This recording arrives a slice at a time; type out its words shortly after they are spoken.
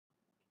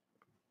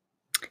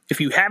If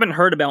you haven't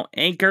heard about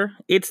Anchor,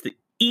 it's the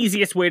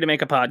easiest way to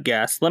make a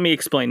podcast. Let me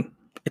explain.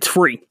 It's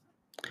free.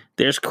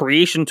 There's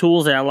creation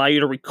tools that allow you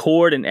to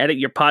record and edit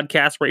your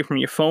podcast right from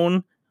your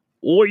phone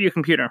or your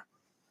computer.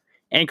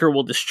 Anchor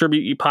will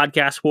distribute your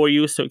podcast for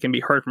you so it can be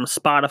heard from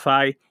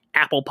Spotify,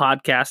 Apple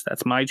Podcasts,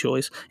 that's my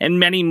choice, and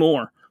many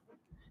more.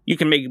 You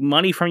can make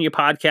money from your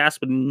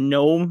podcast with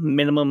no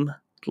minimum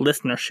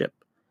listenership.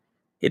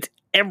 It's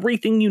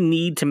everything you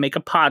need to make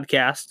a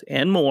podcast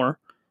and more,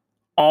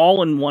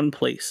 all in one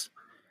place.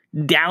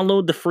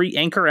 Download the free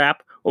Anchor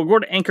app or go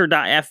to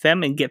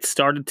anchor.fm and get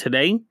started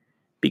today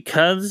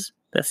because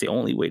that's the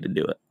only way to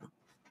do it.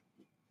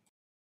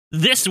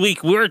 This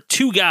week, we're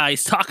two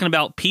guys talking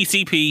about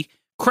PCP,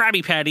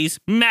 Krabby Patties,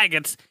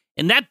 maggots,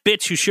 and that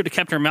bitch who should have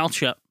kept her mouth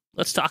shut.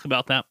 Let's talk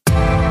about that.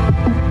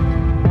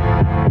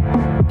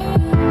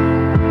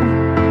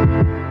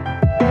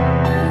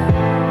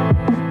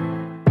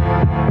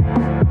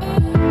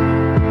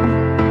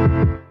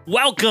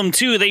 Welcome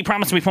to They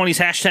Promised Me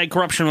Ponies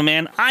 #corruption,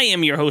 man. I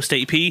am your host,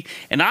 AP,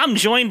 and I'm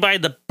joined by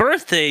the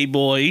birthday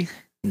boy.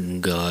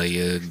 Guy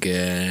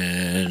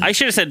again. I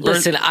should have said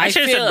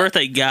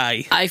birthday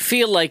guy. I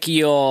feel like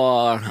you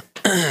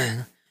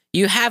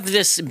have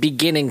this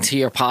beginning to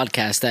your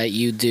podcast that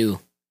you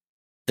do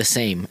the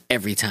same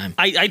every time.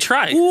 I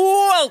try.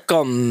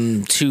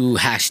 Welcome to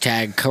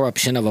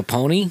 #corruption of a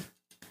pony.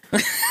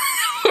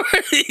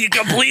 You're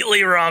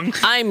completely wrong.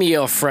 I'm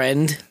your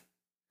friend,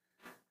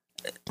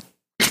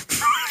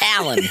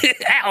 Alan.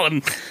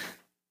 Alan.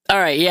 All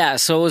right, yeah,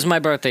 so it was my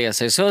birthday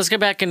yesterday. So let's get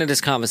back into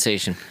this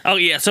conversation. Oh,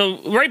 yeah.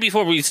 So right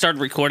before we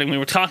started recording, we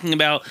were talking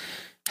about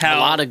how...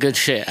 A lot of good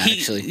shit,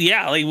 actually.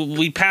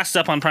 We passed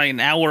up on probably an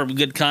hour of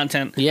good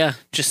content. Yeah.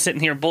 Just sitting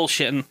here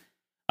bullshitting.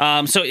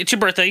 So it's your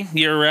birthday.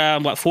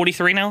 You're,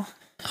 43 now?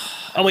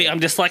 Oh, wait, I'm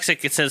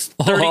dyslexic. It says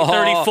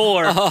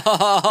 34. What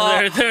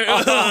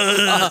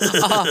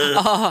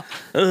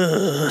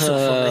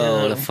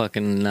a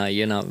fucking...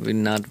 you're not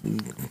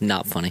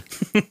funny.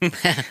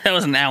 That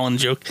was an Alan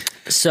joke.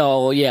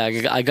 So,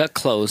 yeah, I got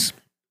clothes.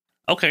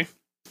 Okay.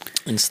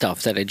 And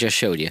stuff that I just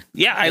showed you.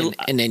 Yeah,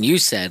 and then you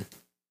said...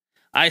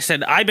 I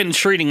said, I've been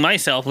treating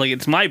myself like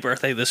it's my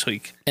birthday this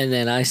week. And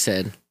then I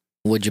said,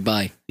 what'd you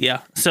buy? Yeah,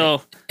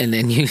 so... And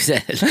then you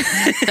said...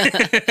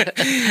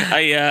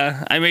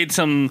 I made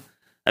some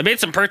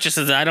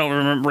purchases that I don't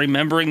remember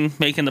remembering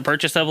making the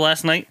purchase of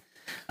last night.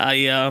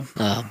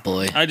 Oh,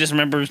 boy. I just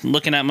remember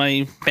looking at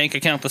my bank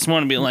account this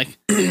morning and being like...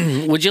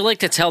 Would you like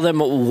to tell them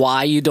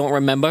why you don't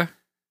remember?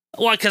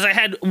 Well, because I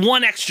had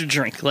one extra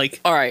drink.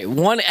 All right,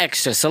 one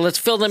extra. So let's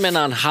fill them in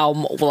on how,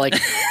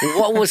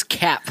 what was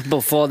capped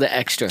before the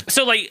extra?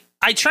 So,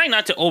 I try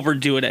not to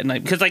overdo it at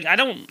night because, I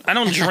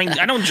don't drink.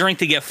 I don't drink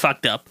to get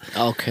fucked up.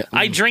 Okay.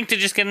 I drink to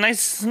just get a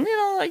nice,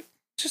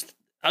 just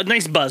a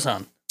nice buzz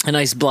on. A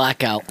nice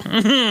blackout.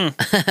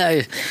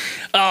 Mm-hmm.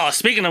 Oh,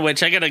 speaking of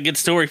which, I got a good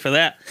story for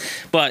that.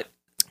 But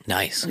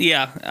nice.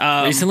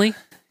 Yeah. Recently?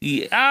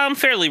 Yeah,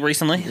 fairly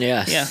recently.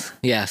 Yes. Yeah.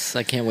 Yes.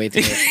 I can't wait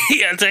to hear it.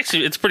 Yeah,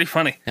 it's pretty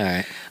funny. All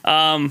right.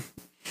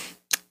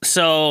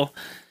 So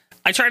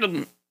I'll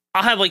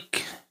have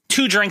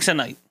 2 drinks a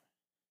night.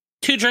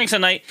 2 drinks a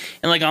night,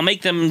 and I'll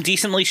make them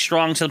decently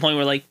strong to the point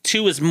where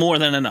 2 is more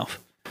than enough.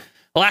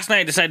 Last night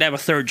I decided to have a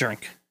 3rd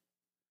drink.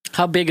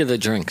 How big are the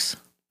drinks?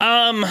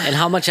 And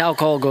how much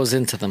alcohol goes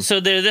into them? So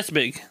they're this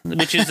big,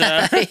 which is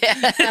that's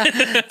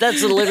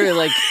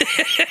literally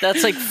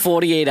that's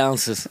 48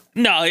 ounces.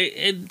 No,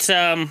 it's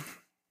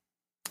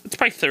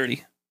probably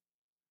 30.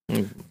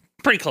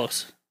 Pretty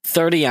close.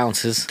 30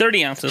 ounces.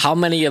 30 ounces. How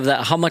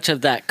much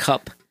of that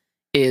cup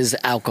is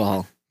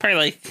alcohol?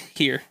 Probably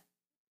here.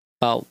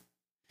 About.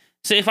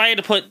 So if I had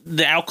to put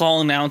the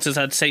alcohol in ounces,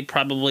 I'd say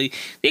probably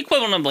the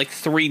equivalent of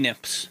 3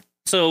 nips.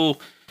 So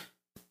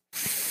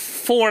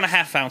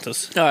 4.5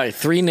 ounces. All right,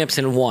 3 nips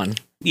in 1.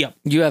 Yep.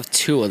 You have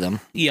 2 of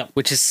them. Yep.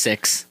 Which is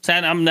 6. So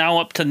I'm now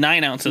up to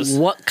 9 ounces.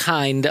 What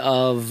kind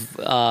of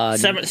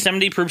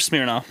 70 proof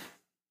Smirnoff.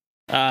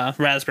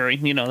 Raspberry.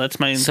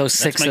 That's my. So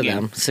 6 of game.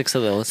 them. 6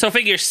 of those. So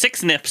figure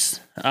 6 nips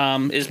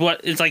is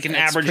what is an that's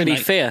average. Pretty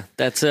night. fair.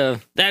 That's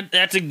a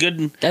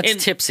good.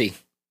 That's tipsy.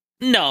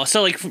 No,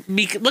 so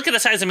look at the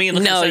size of me and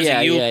look at the size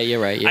of you. Yeah, you're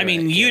right.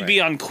 You'd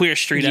be on Queer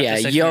Street. Yeah,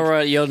 after 6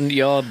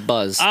 you're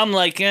buzz. I'm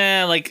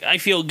I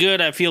feel good.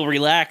 I feel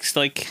relaxed.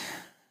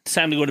 It's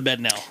time to go to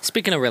bed now.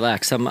 Speaking of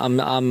relax, I'm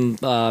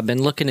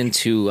been looking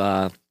into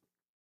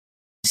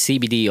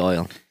CBD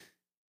oil.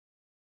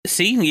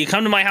 See, you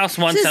come to my house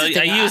once.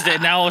 I used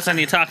it. Now all of a sudden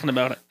you're talking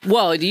about it.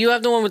 Well, do you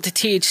have the one with the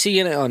THC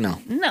in it? Oh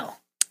no, no.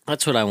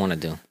 That's what I want to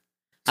do.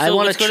 So I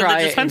want to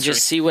try it and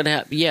just see what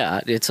happens.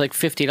 Yeah, it's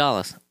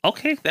 $50.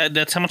 Okay,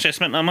 that's how much I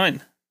spent on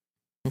mine.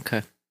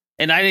 Okay,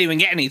 and I didn't even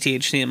get any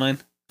THC in mine.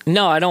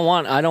 No, I don't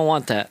want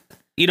that.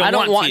 You don't. I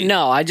don't want.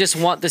 No, I just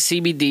want the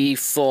CBD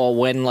for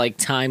when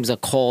times are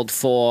called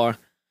for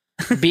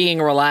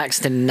being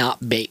relaxed and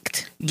not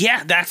baked.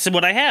 Yeah, that's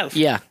what I have.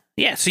 Yeah.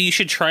 Yeah, so you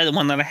should try the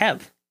one that I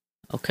have.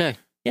 Okay.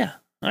 Yeah.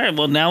 All right.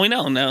 Well, now we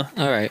know. No.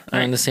 All right,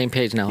 we're on the same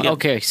page now. Yep.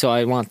 Okay, so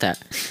I want that.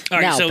 All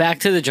right, Now so- back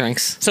to the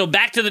drinks. So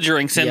back to the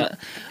drinks, and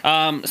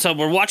so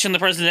we're watching the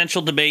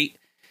presidential debate.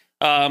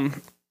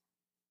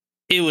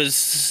 It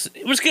was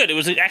good. It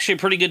was actually a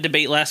pretty good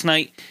debate last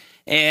night,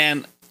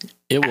 and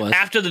It was.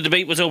 after the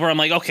debate was over, I'm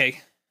like,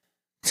 okay,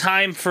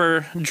 time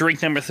for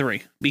drink number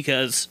 3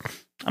 because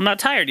I'm not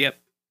tired yet.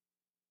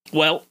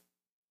 Well,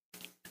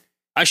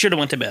 I should have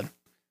went to bed.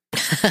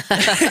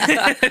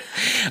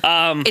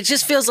 It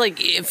just feels like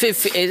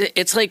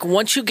it's like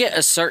once you get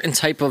a certain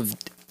type of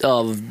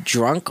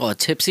drunk or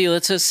tipsy,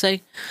 let's just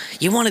say,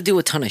 you want to do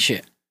a ton of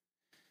shit.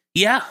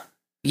 Yeah,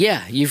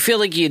 Yeah, you feel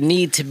like you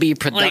need to be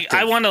productive. like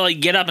I want to like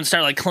get up and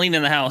start like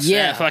cleaning the house.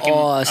 yeah, at fucking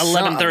or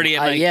 11:30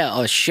 at night. yeah,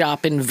 or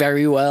shopping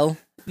very well,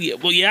 Yeah,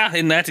 well, yeah,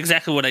 and that's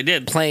exactly what I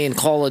did. playing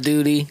Call of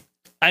Duty.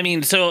 I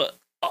mean, so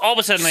all of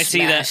a sudden I see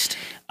that Smashed.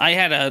 I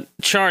had a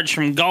charge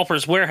from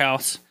Golfer's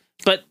Warehouse,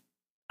 but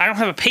I don't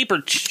have a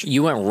paper.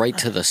 You went right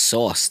to the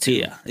source too.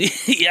 Yeah,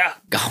 yeah,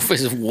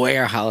 Golfer's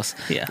Warehouse.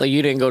 Yeah. Like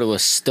you didn't go to a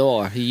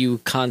store. You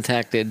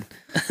contacted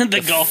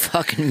the golf.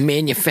 fucking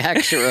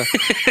manufacturer.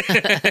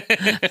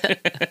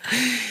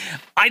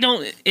 I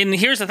don't. And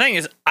here's the thing: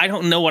 is I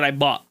don't know what I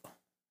bought.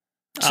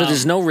 So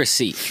there's no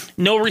receipt,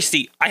 No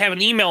receipt. I have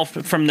an email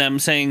from them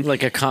saying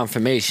like a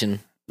confirmation.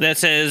 that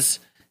says,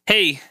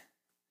 "Hey,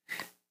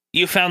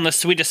 you found the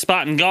sweetest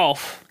spot in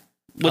golf,"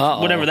 with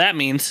Uh-oh. whatever that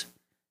means.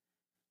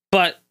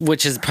 But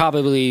Which is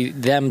probably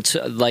them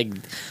to like.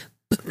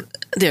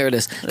 There it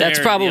is. That's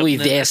There, probably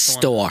yep, their that's the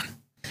store.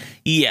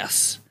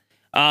 yes,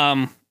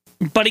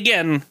 but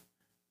again,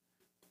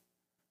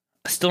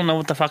 I still don't know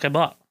what the fuck I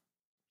bought.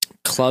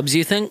 Clubs,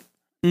 you think?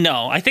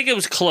 No, I think it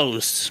was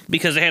closed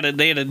because they had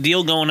a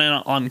deal going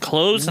on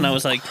clothes, and I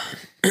was like,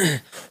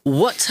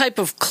 What type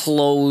of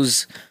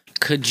clothes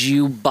could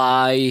you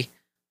buy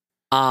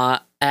at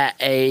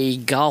a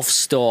golf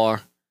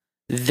store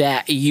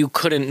that you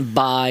couldn't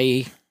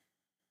buy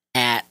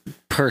at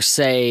per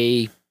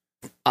se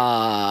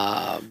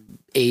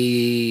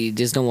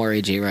there's no more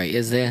AJ, right?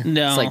 Is there?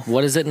 No. It's like,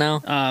 what is it now?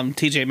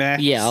 TJ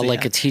Maxx. Yeah,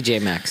 like a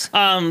TJ Maxx.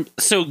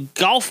 So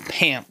golf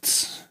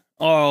pants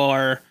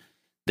are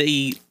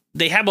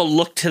they have a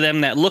look to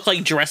them that look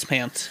like dress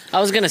pants. I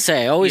was gonna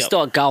say, I always Yep.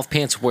 thought golf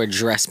pants were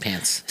dress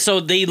pants. So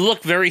they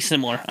look very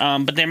similar,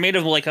 but they're made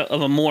of like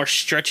a more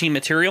stretchy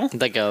material.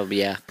 Like a like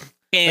a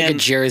And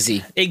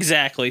jersey,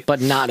 exactly,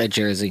 but not a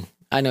jersey.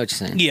 I know what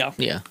you're saying. yeah,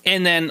 Yeah.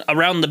 And then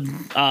around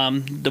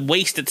the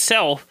waist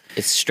itself,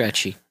 It's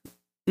stretchy.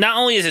 not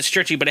only is it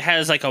stretchy, but it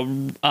has like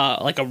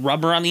a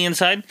rubber on the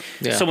inside.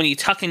 Yeah. So when you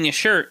tuck in your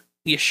shirt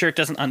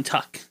doesn't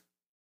untuck.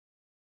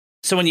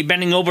 So when you're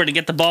bending over to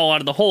get the ball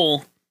out of the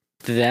hole,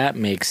 That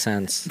makes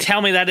sense.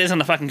 tell me that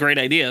isn't a fucking great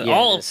idea. Yeah,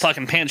 All it is.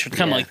 fucking pants should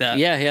come Yeah. like that.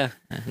 Yeah, yeah.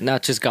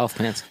 Not just golf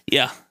pants.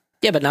 Yeah.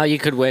 Yeah, but now you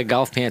could wear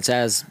golf pants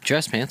as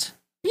dress pants,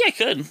 Yeah, I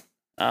could.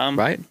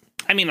 right?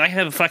 I mean, I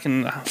have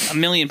fucking a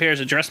million pairs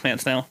of dress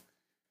pants now.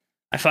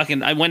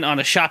 I went on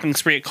a shopping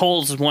spree at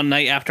Kohl's one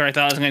night after I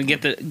thought I was going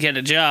to get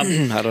a job.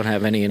 I don't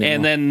have any anymore.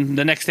 And then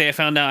the next day I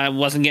found out I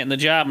wasn't getting the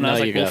job, and I No, was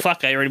you like, well, got-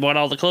 fuck, I already bought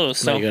all the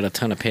clothes. now So, you got a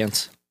ton of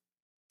pants.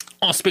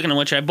 oh, speaking of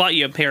which, I bought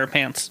you a pair of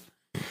pants.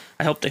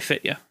 I hope they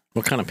fit you.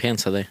 What kind of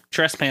pants are they?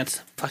 Dress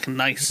pants. Fucking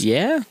nice.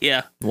 Yeah.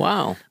 Yeah.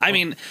 Wow. I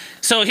mean,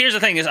 so here's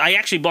the thing is I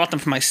actually bought them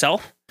for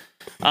myself.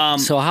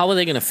 So how are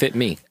they gonna fit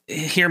me?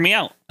 Hear me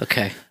out.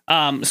 Okay.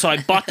 So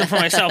I bought them for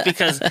myself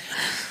because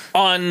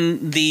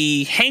on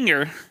the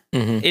hanger,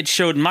 it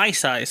showed my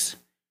size.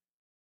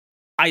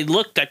 I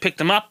picked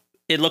them up.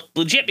 It looked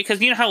legit because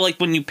you know how like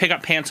when you pick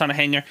up pants on a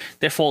hanger,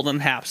 they're folded in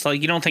half. So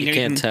like you don't think You you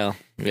can't can tell.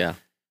 Yeah.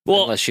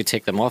 Well, Unless you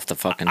take them off the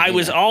fucking. I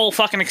was hanger. all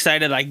fucking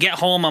excited. I get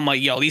home, I'm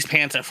like, yo, these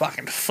pants are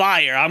fucking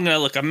fire. I'm gonna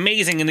look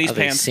amazing in these Are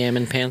they pants.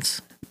 salmon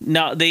pants?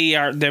 No,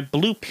 they're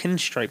blue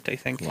pinstriped, I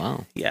think.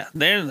 Wow. Yeah,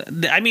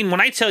 I mean, when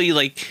I tell you,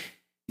 like,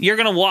 you're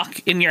gonna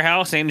walk in your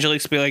house,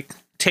 Angelique's be like,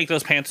 take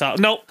those pants off.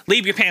 Nope,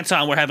 leave your pants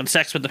on. We're having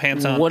sex with the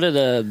pants on. What are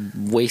the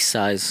waist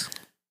size?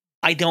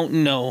 I don't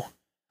know.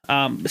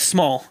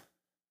 Small,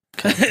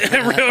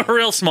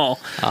 real small.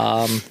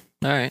 All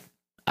right.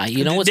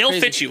 You know what's They'll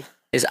crazy fit you.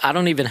 is I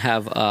don't even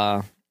have.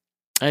 I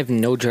have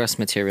no dress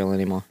material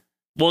anymore.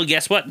 Well,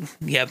 guess what?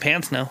 You have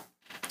pants now.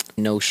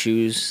 No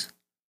shoes.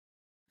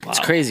 It's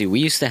Wow. crazy.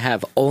 We used to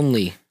have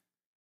only.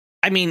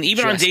 I mean,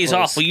 even on Dress days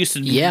clothes. off, we used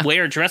to Yeah.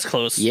 wear dress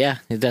clothes. Yeah,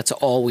 that's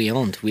all we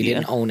owned. We Yeah.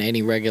 didn't own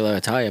any regular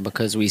attire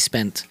because we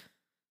spent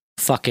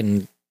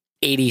fucking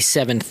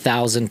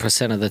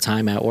 87,000% of the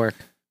time at work.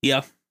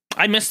 Yeah.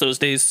 I miss those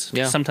days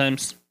Yeah.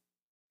 sometimes.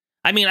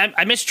 I mean,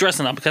 I miss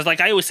dressing up because,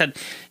 like I always said,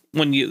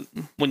 when you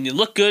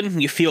look good,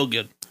 you feel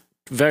good.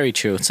 Very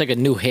true. It's like a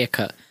new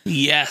haircut.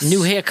 Yes.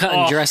 New haircut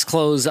and Oh, dress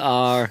clothes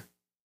are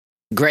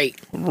great.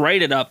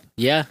 Write it up.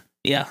 Yeah.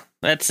 Yeah.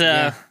 That's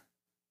Yeah.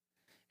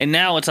 and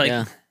now it's like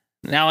Yeah.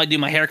 now I do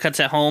my haircuts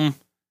at home.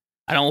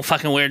 I don't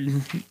fucking wear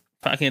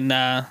fucking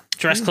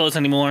dress clothes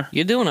anymore.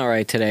 You're doing all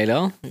right today,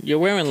 though. You're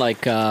wearing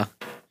like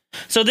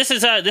So this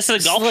is a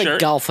golf like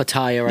shirt. golf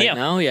attire right Yeah.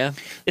 now. Yeah.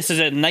 This is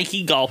a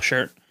Nike golf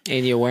shirt.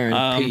 And you're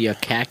wearing your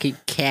khakis.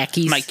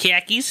 My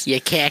khakis. Your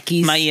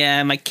khakis.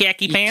 My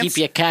khaki pants. Keep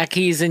your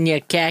khakis in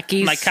your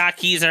khakis. My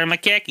khakis are my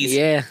khakis.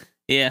 Yeah.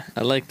 Yeah.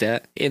 I like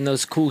that. In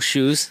those cool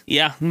shoes.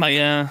 Yeah.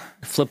 My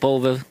Flip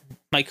over.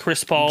 My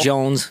Chris Paul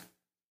Jones.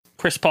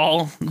 Chris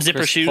Paul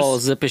zipper shoes. Paul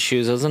zipper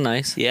shoes. Those are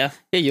nice. Yeah.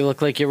 Yeah, you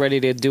look like you're ready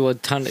to do a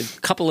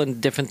couple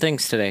of different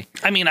things today.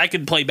 I mean, I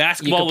could play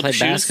basketball with the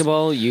shoes. You could play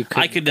basketball. You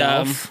could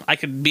golf. I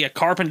could be a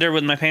carpenter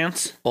with my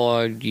pants.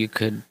 Or you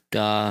could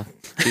do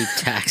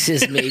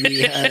taxes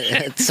maybe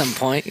at some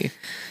point.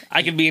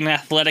 I could be an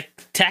athletic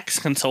tax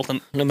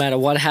consultant. No matter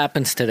what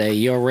happens today,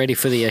 you're ready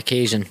for the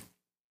occasion.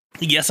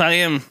 Yes, I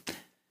am.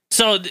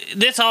 So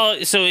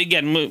so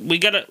again, we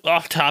got it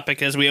off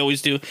topic as we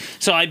always do.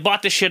 So I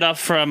bought this shit up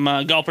from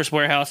Gulper's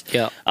Warehouse.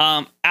 Yeah.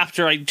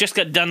 After I just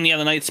got done the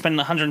other night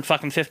spending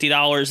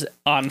 $150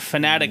 on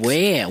Fanatics.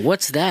 Where?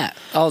 What's that?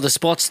 Oh, the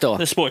sports store.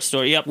 The sports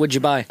store. Yep. What'd you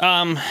buy?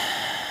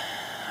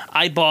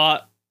 I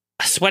bought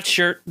a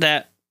sweatshirt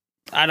that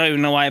I don't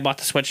even know why I bought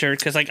the sweatshirt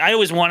because like I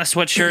always want a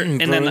sweatshirt and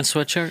then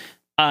sweatshirt.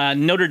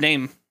 Notre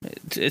Dame.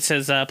 It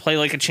says "Play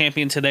like a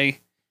champion today."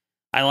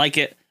 I like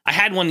it. I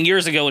had one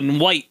years ago in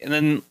white, and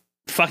then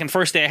fucking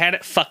first day I had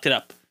it, fucked it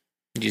up.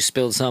 Did you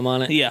spill some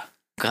on it? Yeah.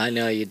 I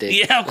know you did.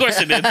 Yeah, of course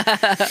I did.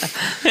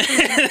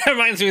 That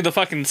reminds me of the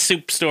fucking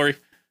soup story.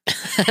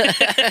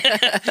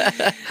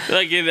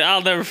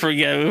 I'll never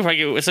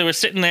forget. So we're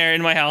sitting there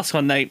in my house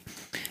one night,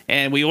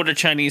 and we ordered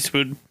Chinese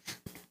food,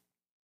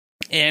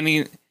 and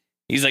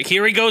he's like,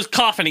 here he goes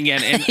coughing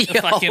again. And so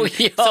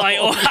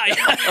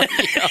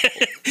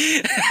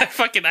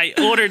I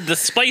ordered the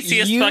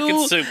spiciest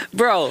fucking soup.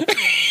 Bro, all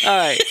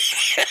right.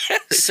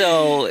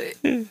 So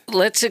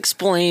let's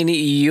explain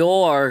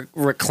your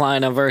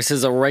recliner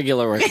versus a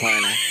regular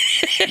recliner.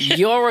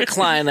 Your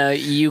recliner,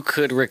 you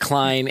could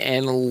recline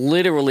and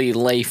literally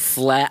lay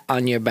flat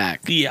on your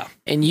back. Yeah.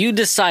 And you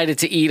decided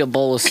to eat a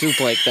bowl of soup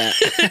like that.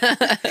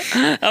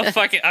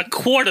 a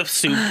quart of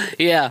soup.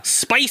 Yeah.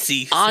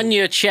 Spicy soup. On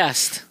your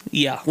chest.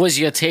 Yeah. Was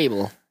your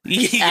table.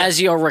 Yeah.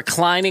 As you're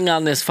reclining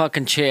on this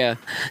fucking chair,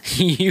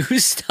 you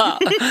stop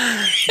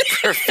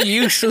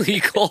profusely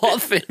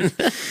coughing.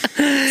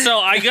 So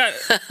I got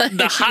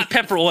the hot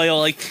pepper oil,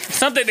 like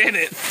something in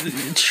it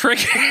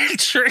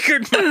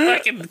triggered my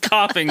fucking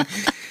coughing.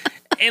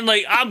 And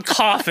like I'm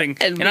coughing,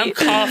 and I'm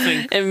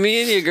coughing, and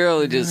me and your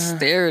girl are just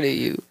staring at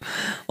you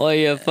while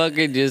you're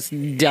fucking just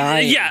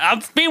dying. Yeah,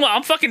 meanwhile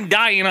I'm fucking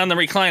dying on the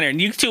recliner, and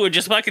you two are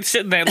just fucking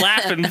sitting there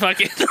laughing,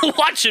 fucking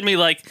watching me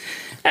like,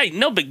 hey,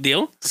 no big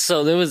deal.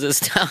 So there was this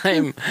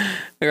time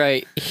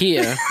right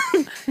here,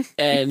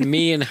 and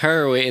me and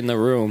her were in the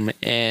room,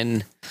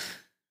 and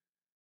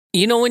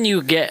you know when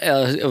you get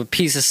a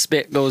piece of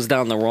spit goes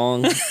down the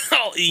wrong,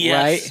 oh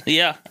yes, right?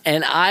 Yeah,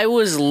 and I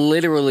was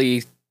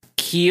literally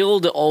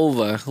keeled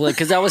over, like,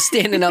 because I was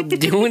standing up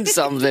doing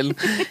something,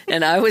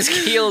 and I was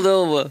keeled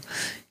over,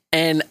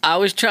 and I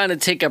was trying to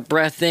take a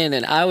breath in,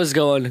 and I was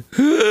going,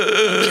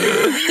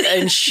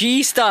 and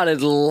she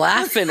started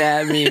laughing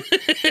at me.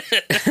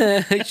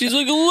 She's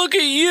like, look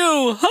at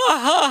you, ha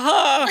ha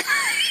ha.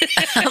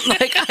 I'm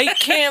like, I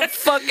can't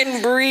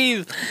fucking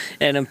breathe,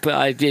 and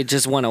it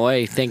just went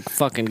away, thank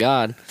fucking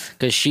God,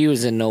 because she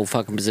was in no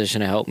fucking position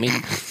to help me.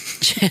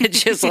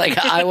 Just like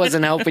I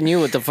wasn't helping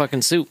you with the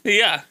fucking soup.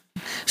 Yeah.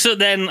 So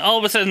then all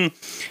of a sudden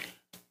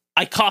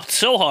I coughed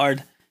so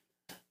hard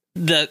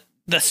the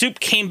soup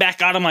came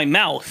back out of my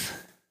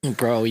mouth.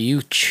 Bro,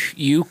 you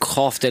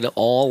coughed it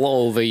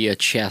all over your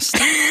chest.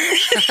 and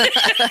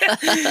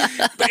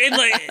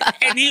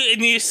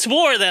you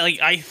swore that like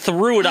I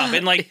threw it up,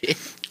 and like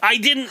I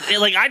didn't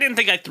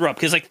think I threw up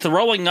because like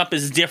throwing up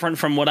is different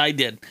from what I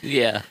did.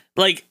 Yeah.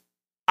 Like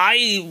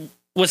I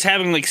was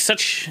having like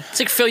such... It's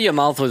like fill your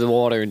mouth with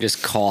water and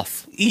just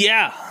cough.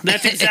 Yeah,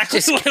 that's exactly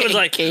what it was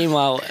like. Came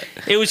out.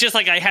 It was just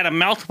like I had a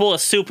mouthful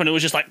of soup and it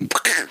was just like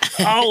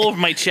all over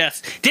my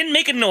chest. Didn't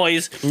make a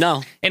noise.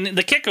 No. And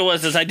the kicker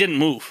was I didn't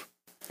move.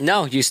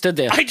 No, you stood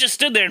there. I just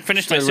stood there and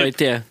finished my soup. Right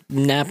there.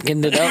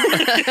 Napkined it up.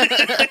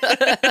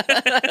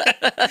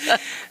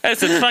 I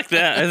said, fuck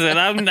that. I said,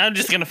 I'm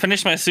just going to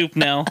finish my soup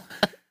now.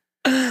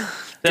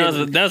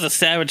 That was a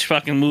savage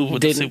fucking move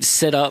with the soup. Didn't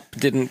sit up,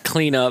 didn't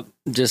clean up,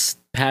 just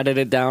patted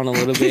it down a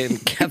little bit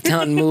and kept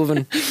on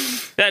moving.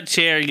 That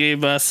chair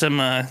gave us some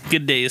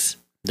good days.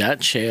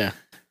 That chair.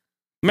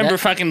 Remember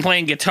fucking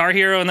playing Guitar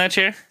Hero in that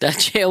chair? That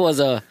chair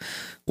was a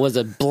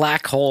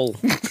black hole.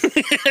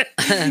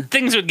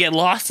 Things would get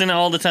lost in it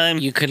all the time.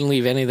 You couldn't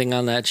leave anything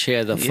on that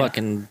chair.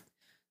 Fucking...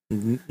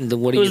 It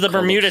was the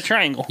Bermuda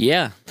Triangle.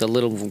 Yeah, the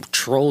little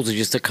trolls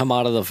used to come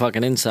out of the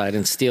fucking inside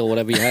and steal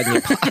whatever you had in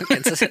your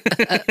pockets.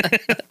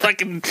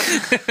 Fucking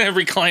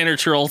recliner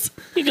trolls.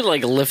 You could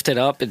like lift it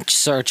up and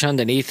search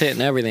underneath it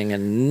and everything,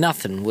 and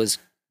nothing was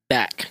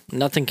back.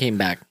 Nothing came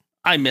back.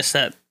 I miss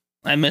that.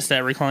 I miss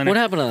that recliner. What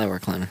happened to that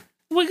recliner?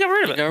 We got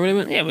rid of it. Got rid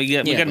of it? Yeah, we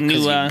got a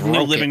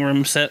new living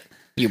room set.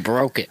 You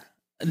broke it.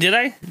 Did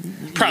I?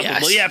 Probably.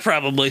 Yes. Yeah,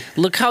 probably.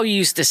 Look how you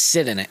used to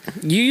sit in it.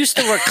 You used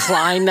to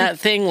recline that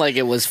thing like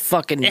it was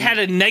fucking. It had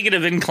a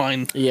negative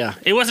incline. Yeah.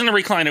 It wasn't a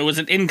recliner. It was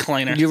an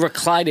incliner. You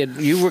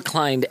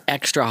reclined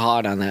extra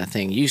hard on that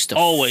thing. You used to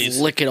Always.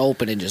 flick it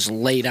open and just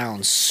lay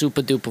down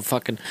super duper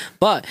fucking.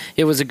 But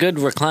it was a good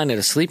recliner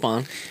to sleep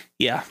on.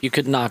 Yeah. You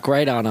could knock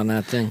right out on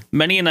that thing.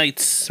 Many a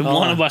nights,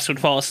 one of us would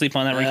fall asleep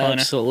on that recliner.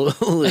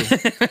 Absolutely.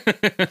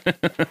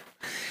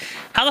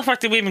 How the fuck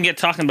did we even get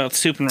talking about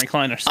soup and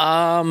recliners?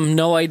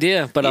 No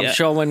idea. But Yeah. I'm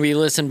sure when we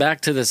listen back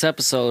to this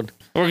episode,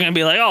 We're going to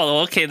be like,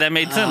 oh, okay, that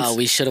made sense.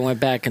 we should have went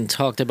back and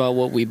talked about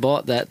what we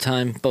bought that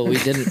time, but we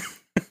didn't.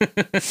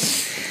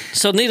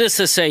 So needless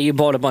to say, you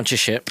bought a bunch of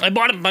shit. I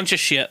bought a bunch of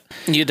shit.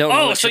 You don't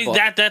know Oh, what so you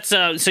bought.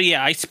 so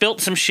yeah, I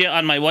spilt some shit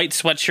on my white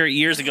sweatshirt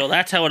years ago.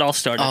 That's how it all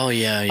started. Oh,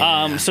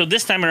 yeah. So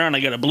this time around, I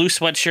got a blue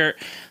sweatshirt.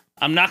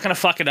 I'm not going to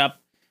fuck it up.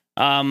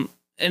 And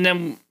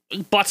then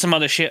bought some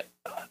other shit.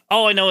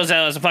 All I know is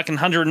that I was a fucking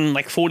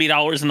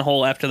 $140 in the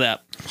hole after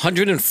that.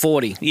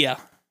 140. Yeah.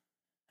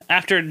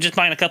 After just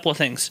buying a couple of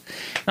things.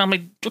 And I'm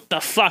like, what the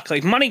fuck?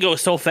 Like, money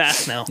goes so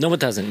fast now. No, it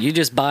doesn't. You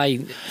just buy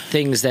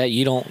things that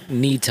you don't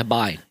need to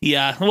buy.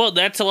 Yeah. Well,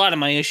 that's a lot of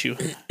my issue.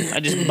 I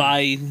just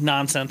buy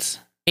nonsense.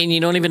 And you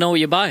don't even know what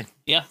you buy.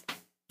 Yeah.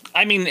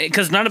 I mean,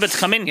 because none of it's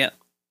come in yet.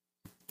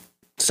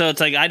 So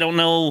it's like, I don't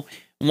know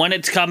when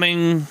it's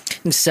coming.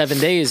 In 7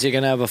 days, you're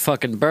going to have a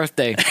fucking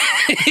birthday.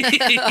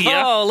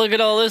 Yeah. Oh, look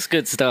at all this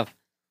good stuff.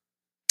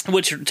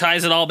 Which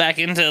ties it all back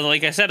into,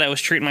 like I said, I was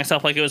treating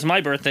myself like it was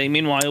my birthday.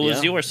 Meanwhile, it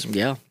was yours.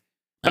 Yeah.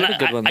 But That's a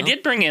good one, I though.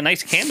 did bring you a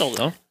nice candle,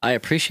 though. I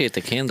appreciate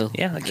the candle.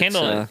 Yeah, the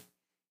candle.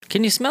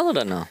 Can you smell it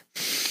or no?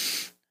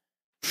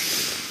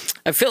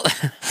 I feel...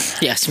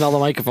 Yeah, smell the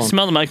microphone.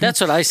 Smell the mic. That's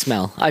what I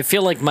smell. I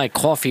feel like my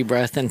coffee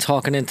breath and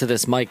talking into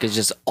this mic is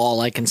just all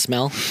I can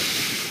smell.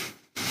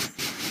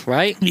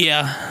 Right?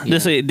 Yeah.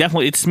 This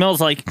definitely, it smells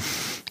like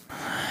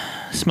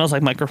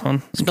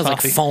microphone. It smells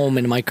coffee. like foam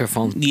and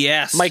microphone.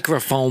 Yes.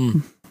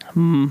 Microfoam.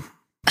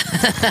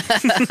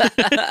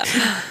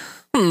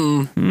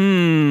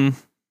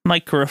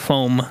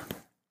 Microfoam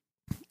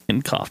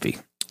and coffee.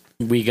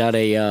 We got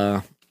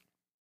a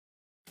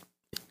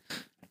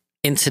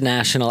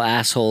international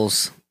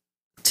assholes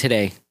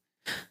today.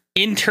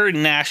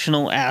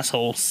 International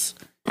assholes.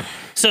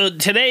 So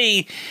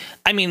today,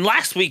 I mean,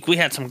 last week we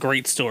had some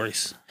great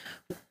stories.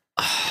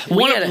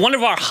 One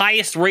of our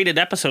highest rated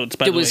episodes,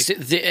 by the way.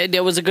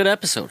 It was a good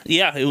episode.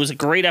 Yeah, it was a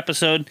great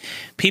episode.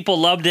 People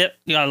loved it.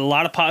 Got a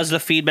lot of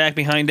positive feedback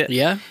behind it.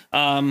 Yeah.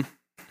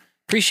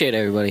 Appreciate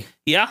everybody.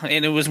 Yeah,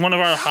 and it was one of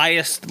our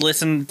highest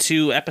listened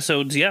to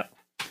episodes yet.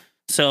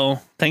 So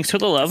thanks for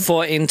the love.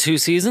 In 2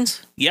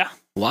 seasons? Yeah,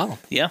 Wow.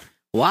 yeah.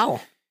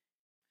 Wow.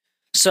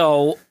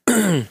 So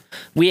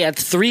we had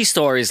 3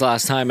 stories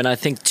last time, and I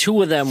think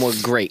 2 of them were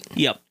great.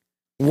 Yep.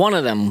 One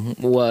of them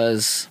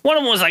was One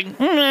of them was like,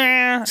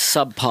 meh.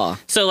 subpar.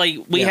 So like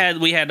we had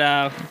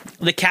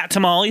the cat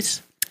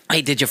tamales.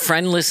 Hey, did your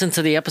friend listen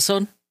to the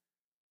episode?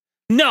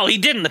 No, he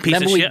didn't. The piece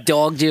Remember of we shit.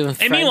 dogged you?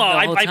 And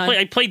meanwhile,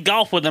 I played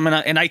golf with him,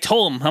 and I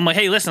told him, I'm like,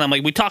 hey, listen, I'm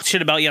like, we talked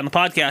shit about you on the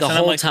podcast The and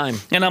whole I'm like, time.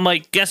 and I'm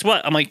like, guess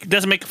what? I'm like, it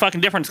doesn't make a fucking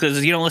difference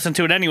because you don't listen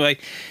to it anyway.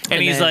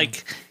 And he's then-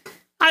 like,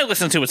 I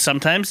listen to it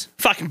sometimes.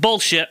 Fucking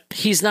bullshit.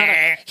 He's not.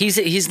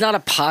 He's not a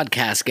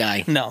podcast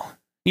guy. No.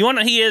 You want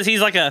to?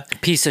 He's like a.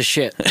 Piece of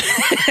shit.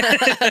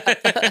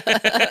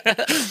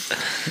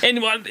 And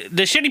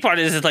the shitty part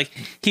is like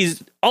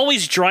he's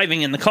always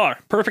driving in the car.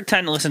 Perfect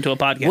time to listen to a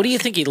podcast. What do you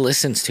think he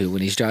listens to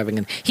when he's driving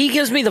in? He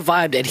gives me the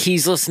vibe that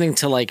he's listening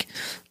to like,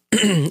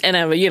 and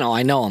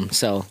I know him,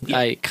 so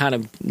I kind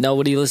of know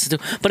what he listens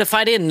to. But if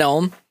I didn't know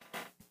him,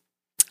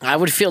 I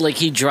would feel like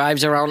he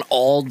drives around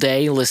all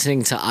day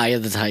listening to Eye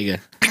of the Tiger.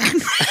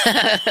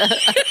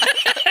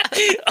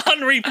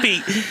 On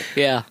repeat?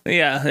 Yeah,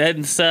 Yeah,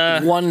 it's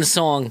one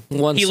song. he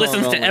song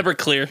listens to only.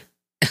 Everclear.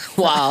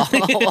 Wow,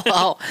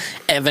 wow,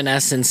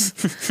 Evanescence.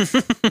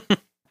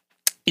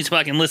 He's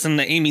fucking listening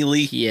to Amy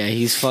Lee. Yeah,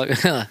 he's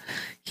fucking.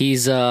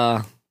 He's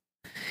a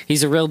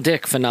real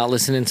dick for not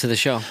listening to the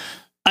show.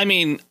 I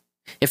mean,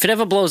 If it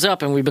ever blows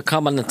up and we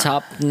become on the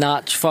top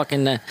notch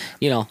fucking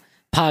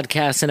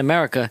podcast in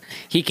America,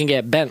 he can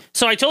get bent.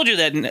 so I told you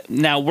that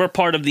now we're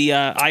part of the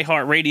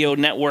iHeartRadio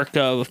network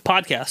of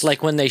podcasts.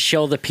 Like when they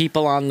show the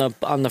people on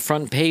the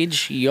front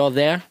page, you're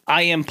there.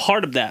 I am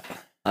part of that.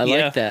 I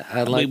like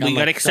that. we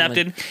got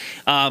accepted.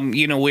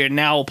 We're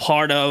now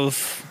part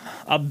of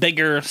a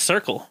bigger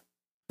circle.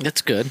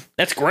 That's good.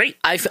 That's great.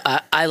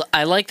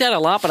 I like that a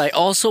lot, but I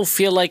also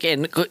feel like,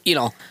 and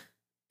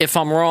if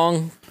I'm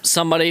wrong,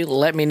 somebody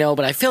let me know.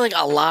 But I feel like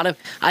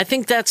I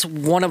think that's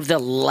one of the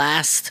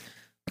last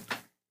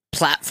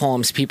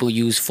platforms people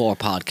use for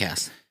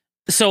podcasts.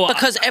 So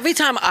Because every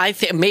time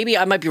maybe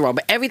I might be wrong,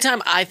 but every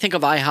time I think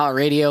of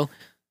iHeartRadio,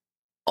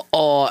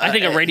 or I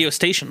think of radio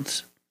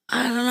stations.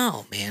 I don't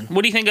know, man.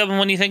 What do you think of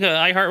when you think of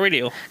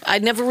iHeartRadio? I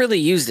never really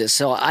used it,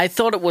 so I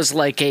thought it was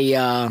like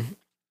a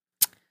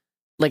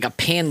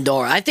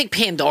Pandora. I think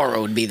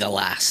Pandora would be the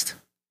last.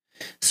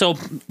 So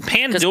Because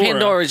Pandora.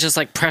 Pandora is just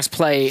like press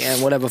play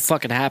and whatever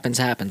fucking happens.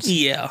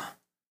 Yeah.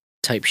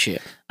 type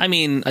shit. I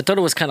mean, I thought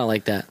it was kind of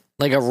like that,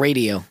 like a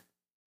radio.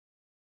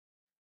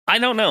 I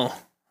don't know.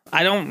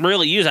 I don't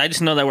really use it. I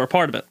just know that we're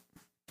part of it.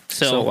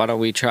 So why don't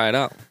we try it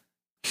out?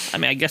 I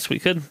mean, I guess we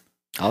could.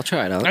 I'll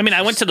try it out. I mean,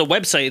 I went to the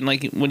website, and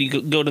like when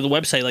you go to the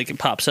website, like it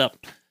pops up.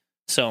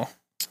 So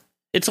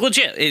it's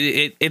legit.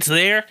 It's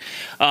there.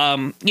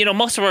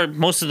 Most of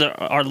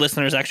our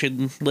listeners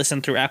actually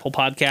listen through Apple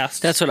Podcasts.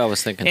 That's what I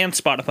was thinking. And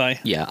Spotify.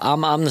 Yeah,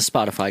 I'm the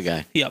Spotify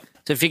guy. Yep.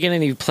 So if you get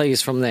any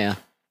plays from there,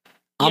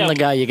 I'm the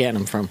guy you're getting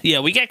them from. Yeah,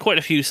 we get quite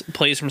a few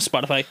plays from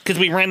Spotify because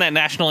we ran that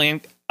national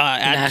ad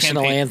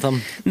campaign.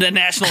 Anthem. The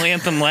national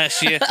anthem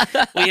last year.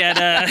 We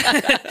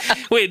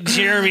had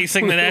Jeremy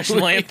sing the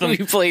national anthem. We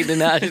played the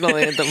national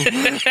anthem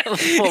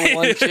for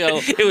one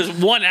show. It was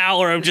 1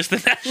 hour of just the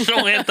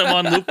national anthem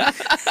on loop.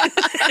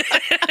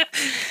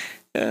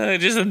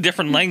 Just in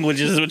different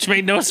languages, which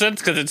made no sense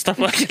because it's the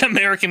fucking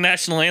American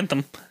national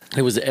anthem.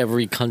 It was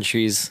every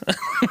country's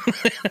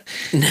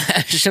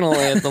national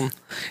anthem,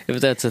 if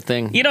that's a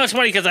thing. You know, it's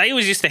funny because I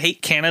always used to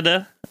hate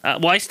Canada.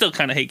 I still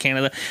kind of hate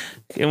Canada.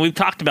 And we've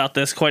talked about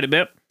this quite a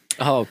bit.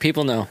 Oh,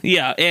 people know.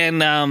 Yeah,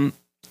 and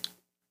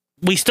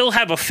we still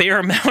have a fair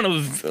amount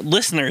of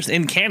listeners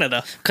in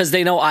Canada. Because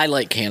they know I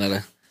like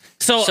Canada.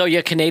 So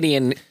your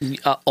Canadian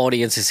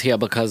audience is here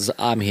because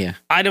I'm here.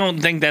 I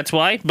don't think that's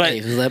why, but... Hey,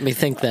 let me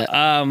think that.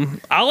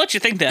 I'll let you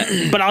think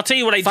that. But I'll tell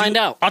you what I Find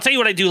out. I'll tell you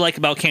what I do like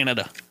about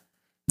Canada.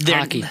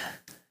 Hockey.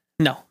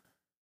 No.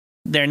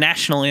 Their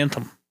national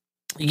anthem.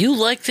 You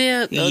like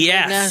their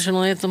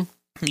national anthem?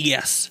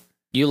 Yes.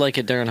 You like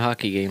it during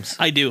hockey games?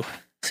 I do.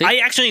 See? I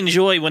actually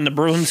enjoy when the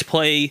Bruins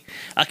play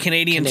a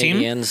Canadian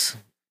Canadians.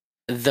 team.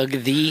 The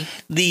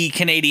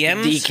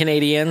Canadians. The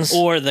Canadians.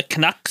 Or the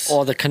Canucks.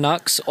 Or the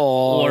Canucks.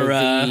 Or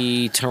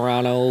the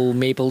Toronto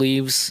Maple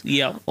Leafs.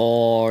 Yeah.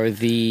 Or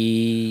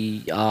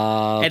the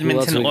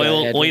Edmonton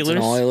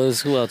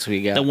Oilers. Who else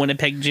we got? The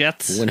Winnipeg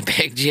Jets.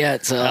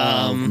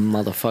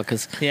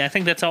 Motherfuckers. Yeah, I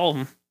think that's all of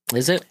them.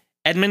 Is it?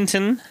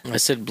 Edmonton. I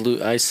said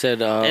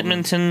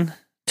Edmonton,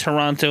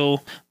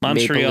 Toronto,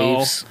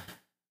 Montreal,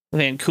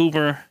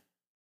 Vancouver,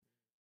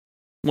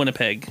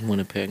 Winnipeg.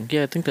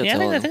 Yeah, I think that's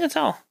all. I think that's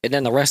all. And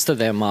then the rest of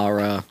them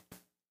are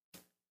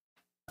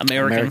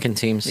American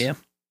teams. Yeah.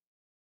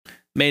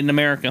 Made in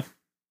America.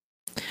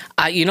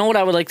 You know what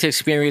I would like to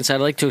experience?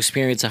 I'd like to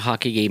experience a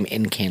hockey game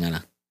in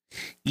Canada.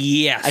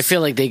 Yes. I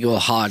feel like they go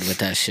hard with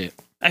that shit.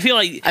 I feel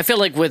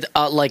like with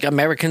like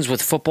Americans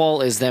with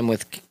football is them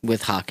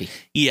with hockey.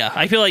 Yeah,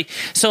 I feel like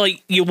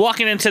you're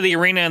walking into the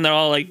arena and they're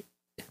all like,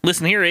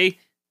 "Listen here,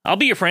 I'll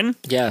be your friend."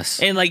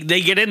 Yes. And like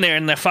they get in there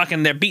and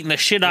they're beating the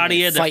shit out of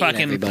you. They're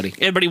fucking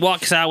everybody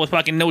walks out with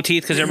fucking no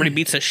teeth because everybody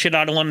beats the shit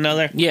out of one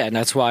another. Yeah, and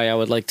that's why I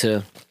would like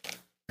to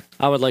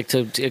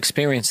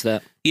experience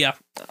that. Yeah,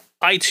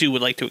 I too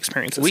would like to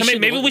experience it.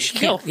 Maybe we should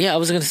go. Yeah, I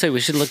was gonna say we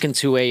should look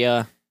into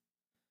a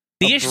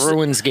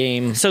Bruins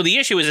game. So the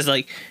issue is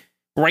like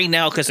right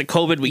now because of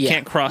COVID we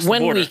can't cross the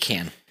border.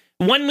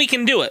 When we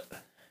can do it,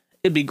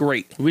 it'd be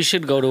great. We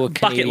should go to a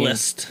Canadian bucket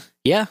list.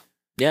 Yeah,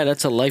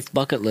 that's a life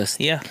bucket list.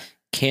 Yeah,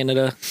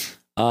 Canada.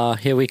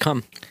 Here we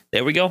come.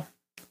 There we go.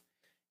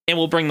 And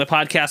we'll bring the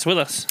podcast with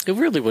us. It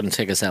really wouldn't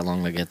take us that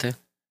long to get there.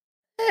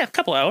 Yeah, a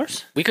couple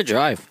hours. We could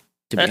drive.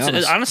 To be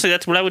honest. Honestly,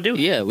 that's what I would do.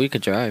 Yeah, we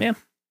could drive. Yeah.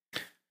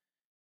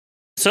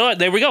 So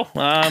there we go.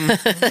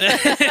 That's what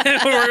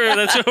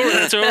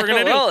we're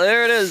gonna do. Well,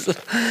 there it is.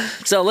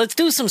 So let's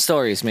do some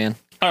stories, man.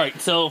 All right.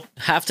 So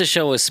half the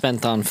show is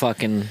spent on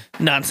fucking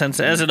nonsense,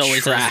 as it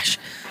always trash.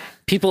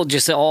 People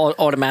just all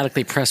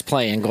automatically press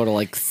play and go to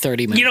like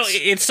 30 minutes. You know,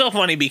 it's so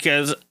funny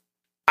because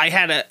I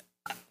had the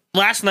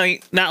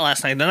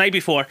night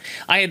before,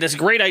 I had this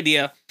great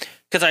idea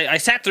because I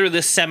sat through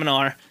this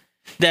seminar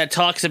that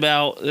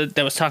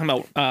was talking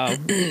about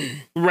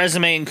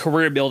resume and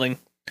career building.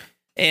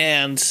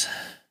 And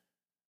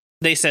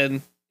they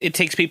said it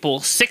takes people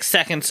 6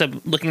 seconds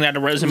of looking at a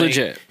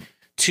resume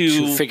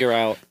to figure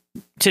out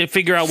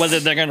whether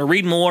they're going to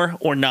read more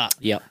or not.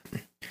 Yep.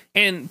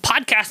 And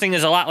podcasting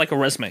is a lot like a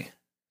resume.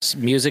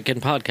 Music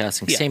and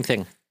podcasting, same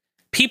thing.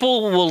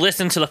 People will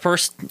listen to the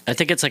first... I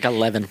think it's like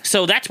 11.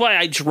 So that's why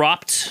I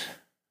dropped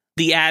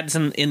the ads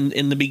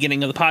in the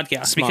beginning of the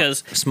podcast.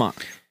 Because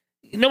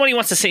nobody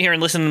wants to sit here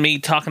and listen to me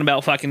talking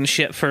about fucking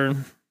shit for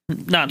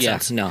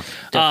nonsense. Yeah, no.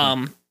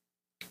 Definitely.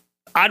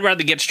 I'd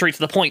rather get straight to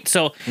the point.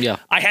 So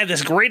I had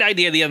this great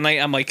idea the other night.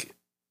 I'm like,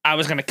 I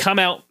was going to come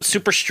out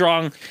super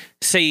strong,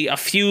 say a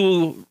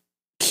few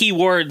key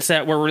words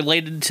that were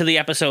related to the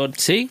episode.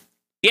 See?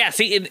 Yeah,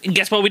 see, and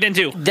guess what we didn't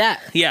do?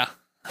 That. Yeah.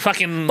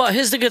 Fucking. But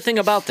here's the good thing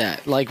about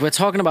that. Like, we're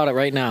talking about it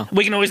right now.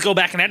 We can always go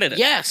back and edit it.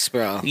 Yes,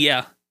 bro.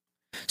 Yeah.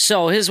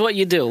 So here's what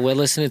you do. We're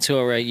listening to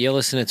it right. You're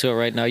listening to it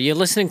right now. You're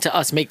listening to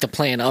us make the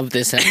plan of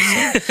this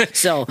episode.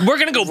 So We're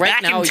gonna go right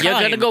back now. in time.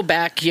 You're gonna go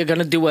back. You're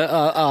gonna do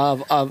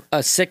a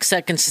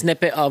 6-second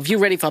snippet of you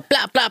ready for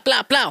blah blah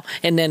blah blah,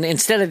 and then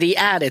instead of the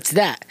ad, it's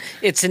that.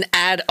 It's an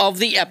ad of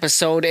the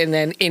episode, and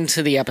then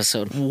into the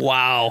episode.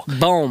 Wow.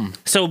 Boom.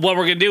 So what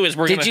we're gonna do is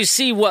Did you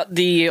see what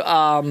the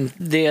I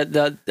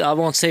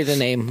won't say the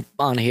name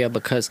on here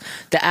because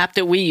the app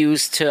that we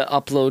use to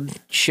upload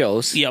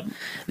shows. Yep.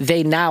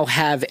 They now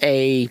have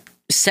a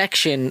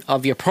section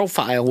of your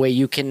profile where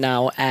you can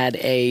now add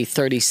a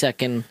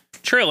 30-second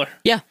trailer?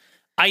 Yeah.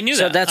 I knew that.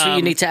 So that's what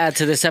you need to add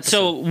to this episode.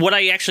 So what I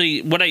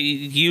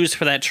use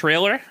for that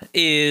trailer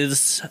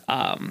is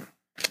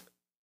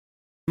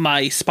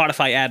my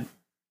Spotify ad.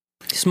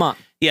 Smart.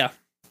 Yeah,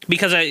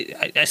 because I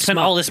spent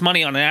all this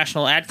money on a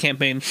national ad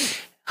campaign,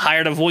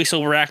 hired a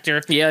voiceover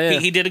actor. Yeah.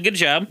 He did a good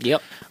job.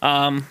 Yep.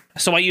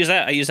 So I use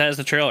that. I use that as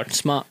the trailer.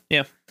 Smart.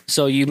 Yeah.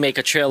 So you make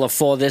a trailer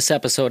for this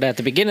episode at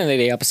the beginning of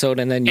the episode,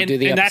 and then you do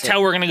the and episode. that's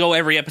how we're gonna go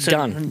every episode.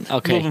 Done.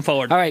 Okay. Moving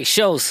forward. All right,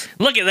 shows.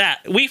 Look at that.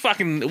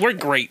 We're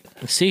great.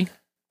 See?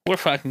 We're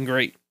fucking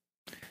great.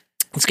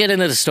 Let's get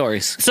into the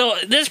stories. So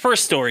this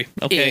first story,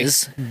 okay,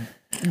 Is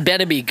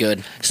better be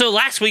good. So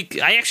last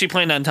week, I actually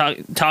planned on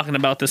talking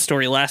about this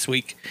story last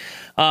week,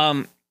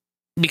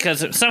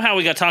 because somehow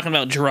we got talking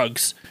about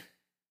drugs.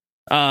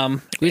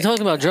 We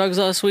talked about drugs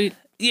last week.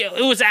 Yeah,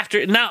 it was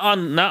after, not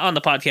on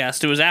the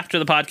podcast. It was after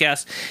the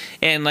podcast,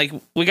 and like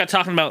we got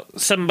talking about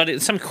some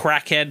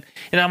crackhead,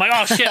 and I'm like,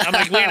 oh shit! I'm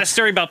like, we had a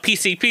story about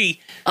PCP.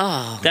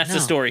 Oh, That's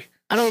the story.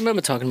 I don't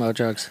remember talking about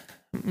drugs.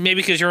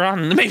 Maybe because you're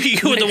on. Maybe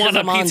you were the one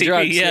on I'm PCP.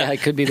 drugs. Yeah, I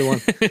could be the one.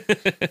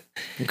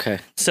 Okay.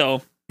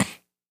 So,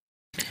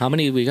 how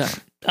many we got?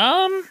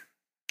 I mean,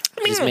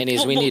 As many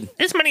as we need.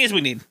 As many as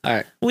we need. All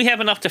right. We have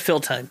enough to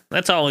fill time.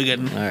 That's all we get.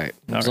 All right.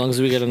 As long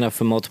as we get enough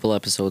for multiple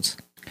episodes.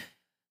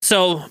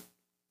 So,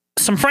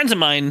 some friends of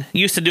mine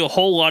used to do a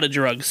whole lot of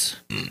drugs.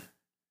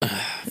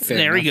 Fair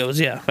There he enough. goes.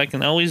 Yeah, if I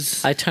can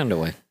always. I turned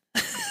away.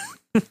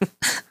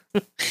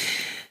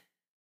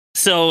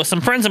 So, some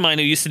friends of mine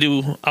who used to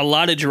do a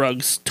lot of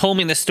drugs told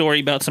me this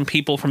story about some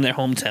people from their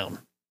hometown.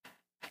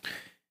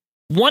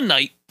 One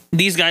night,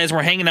 these guys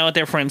were hanging out at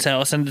their friend's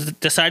house and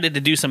decided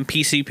to do some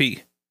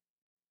PCP.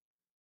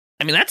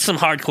 I mean, that's some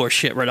hardcore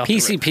shit right off the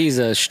rip. PCP's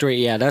a straight,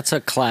 yeah, that's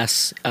a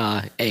class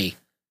A.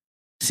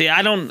 See,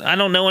 I don't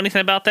know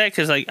anything about that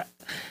because, like,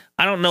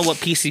 I don't know what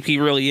PCP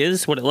really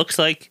is, what it looks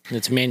like.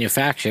 It's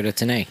manufactured.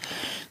 It's an A.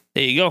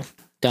 There you go.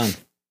 Done.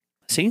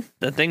 See,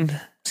 the thing.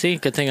 See,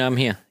 good thing I'm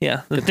here.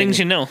 Yeah, the Good things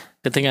thing- you know.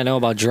 Good thing I know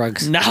about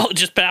drugs.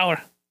 Knowledge is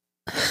power.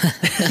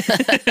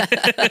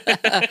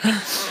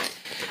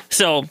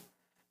 So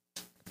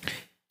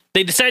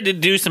they decided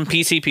to do some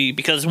PCP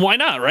because why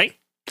not, right?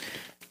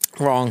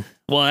 Wrong.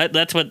 Well,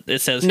 that's what it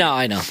says. No,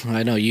 I know.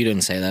 I know you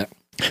didn't say that.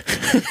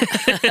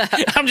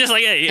 I'm just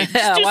like, hey, just do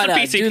why some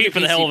not? Do PCP for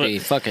the hell of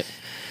it. Fuck it.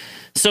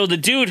 So the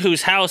dude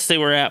whose house they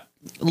were at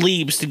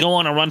leaves to go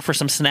on a run for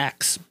some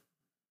snacks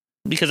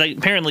because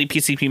apparently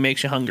PCP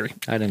makes you hungry.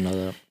 I didn't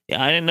know that.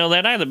 Yeah, I didn't know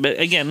that either. But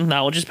again,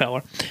 knowledge is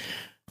power.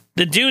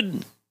 The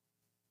dudes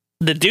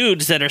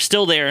that are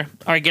still there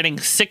are getting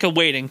sick of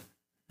waiting,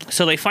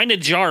 so they find a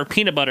jar of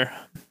peanut butter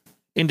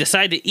and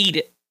decide to eat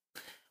it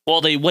while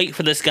they wait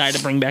for this guy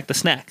to bring back the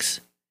snacks.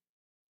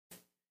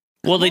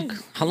 Well,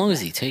 How long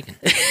is he taking?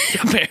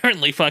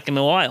 apparently fucking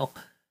a while.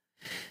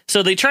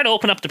 So they try to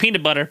open up the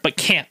peanut butter, but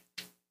can't.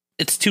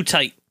 It's too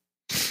tight.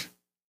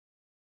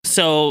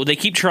 So they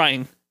keep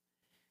trying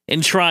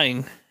and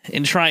trying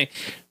and trying.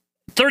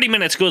 30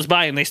 minutes goes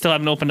by and they still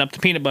haven't opened up the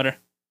peanut butter.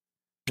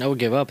 I would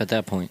give up at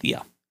that point.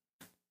 Yeah.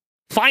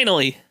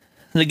 Finally,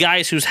 the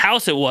guys whose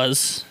house it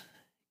was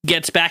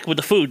gets back with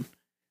the food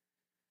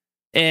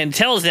and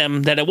tells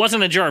them that it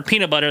wasn't a jar of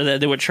peanut butter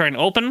that they were trying to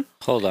open.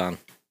 Hold on.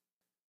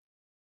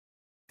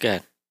 Go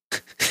ahead.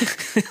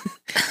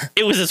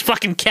 It was his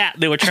fucking cat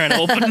they were trying to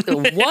open.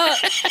 What?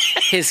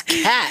 His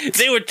cat?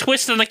 They were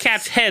twisting the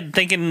cat's head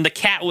thinking the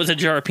cat was a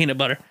jar of peanut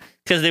butter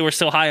because they were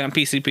so high on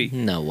PCP.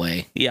 No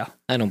way. Yeah.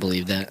 I don't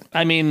believe that.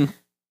 I mean,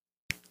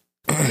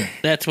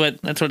 that's what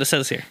it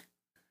says here.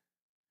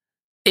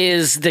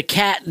 Is the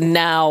cat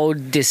now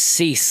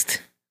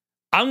deceased?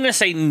 I'm going to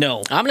say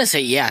no. I'm going to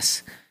say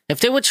yes. If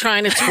they were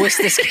trying to twist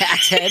this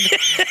cat's head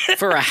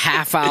for a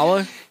half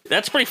hour,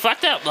 That's pretty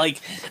fucked up. Like,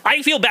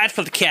 I feel bad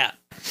for the cat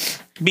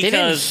they didn't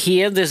because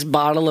hear this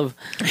bottle of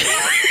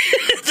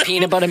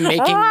peanut butter making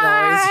noise.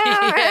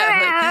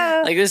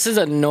 Yeah, like this is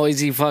a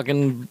noisy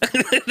fucking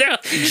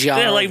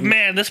they're like,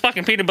 man, this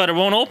fucking peanut butter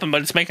won't open,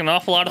 but it's making an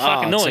awful lot of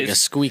fucking it's noise. like a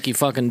squeaky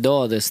fucking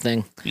door, this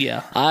thing.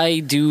 Yeah. I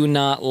do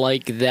not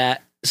like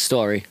that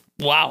story.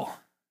 Wow.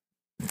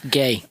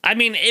 Gay. I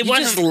mean, it You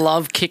just wasn't.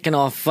 love kicking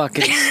off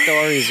fucking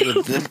stories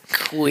with the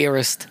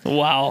queerest.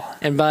 Wow.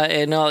 And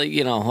all,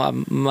 you know,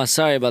 I'm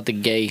sorry about the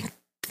gay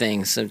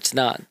things. It's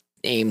not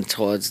aimed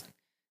towards,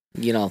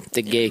 you know,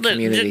 the gay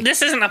community.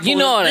 This isn't a. You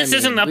know what this I mean.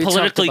 isn't a We talked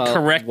politically about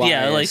correct. why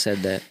Yeah, I like said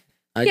that.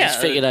 I just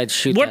figured I'd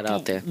shoot that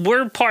out there.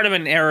 We're part of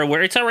an era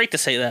where it's all right to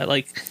say that.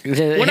 Like,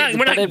 we're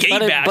not gay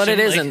bashing. But it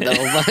isn't,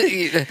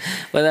 though.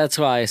 But that's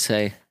why I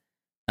say,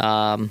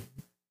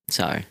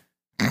 sorry.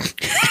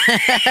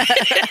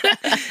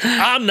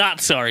 I'm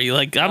not sorry.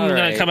 Like, I'm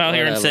going to come out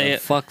here and say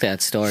it. Fuck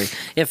that story.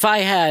 If I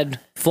had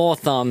 4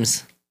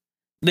 thumbs...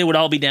 They would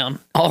all be down.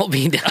 All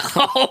be down.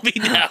 All be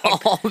down.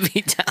 All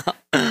be down.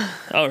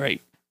 All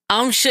right.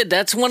 Shit,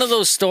 that's one of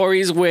those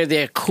stories where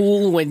they're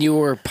cool when you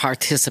were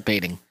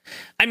participating.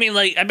 I mean,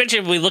 like, I bet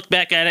you if we look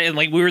back at it and,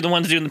 like, we were the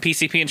ones doing the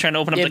PCP and trying to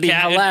open up the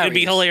cat, it'd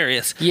be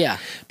hilarious. Yeah.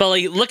 But,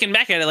 like, looking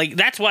back at it, like,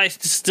 that's why I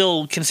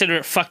still consider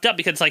it fucked up,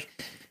 because, like,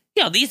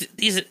 you know, these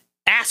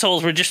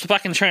assholes were just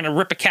fucking trying to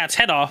rip a cat's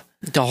head off.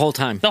 The whole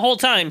time,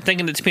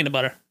 thinking it's peanut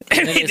butter.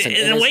 In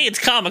a way, it's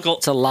comical.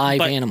 It's a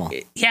live animal.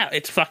 Yeah,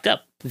 it's fucked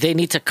up. They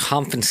need to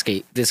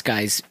confiscate this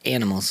guy's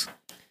animals.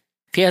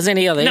 If he has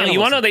any other animals... No,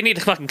 you want to know they need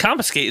to fucking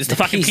confiscate is the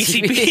fucking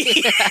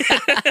PCP.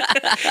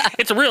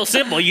 It's real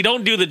simple. You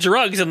don't do the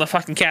drugs and the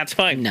fucking cat's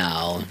fine.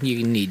 No,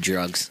 you need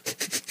drugs.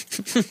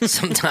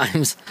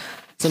 Sometimes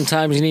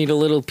you need a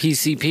little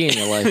PCP in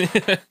your life.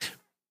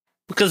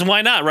 Because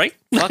why not, right?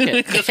 Fuck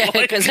it.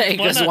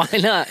 Because why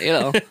not, you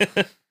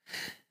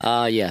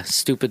know? Yeah,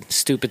 stupid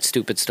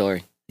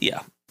story.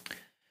 Yeah.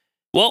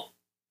 Well...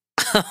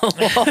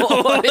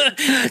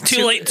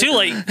 too late.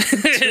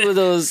 two of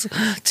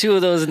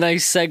those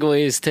nice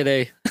segues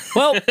today.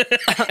 Well,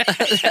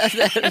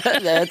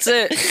 that's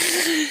it.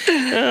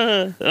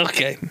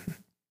 Okay.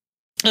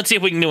 Let's see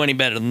if we can do any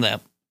better than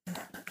that.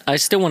 I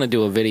still want to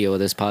do a video of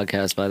this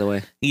podcast, by the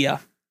way. Yeah.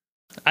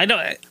 I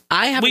know.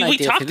 I have an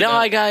idea.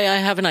 I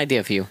have an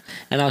idea for you,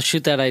 and I'll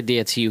shoot that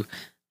idea to you.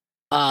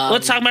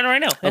 Let's talk about it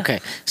right now. Yeah. Okay.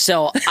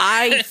 So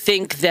I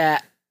think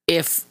that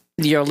if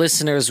your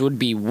listeners would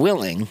be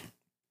willing...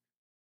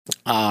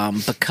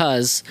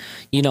 because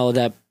you know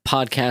that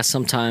podcasts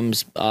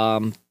sometimes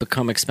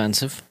become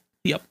expensive.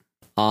 Yep.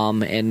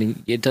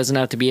 And it doesn't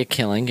have to be a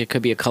killing. It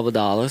could be a couple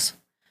dollars.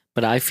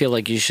 But I feel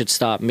like you should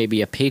start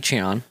maybe a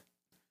Patreon,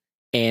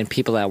 and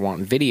people that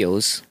want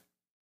videos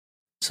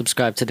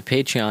subscribe to the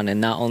Patreon,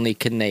 and not only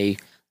can they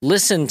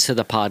listen to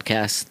the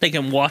podcast, they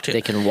can watch it.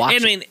 I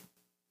mean,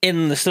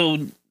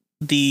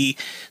 the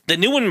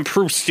new and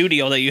improved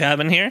studio that you have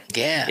in here,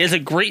 is a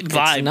great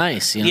vibe. It's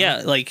nice, you know?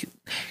 Yeah, like.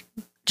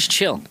 Just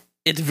chill.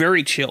 It's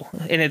very chill,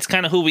 and it's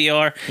kind of who we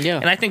are. Yeah.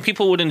 And I think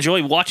people would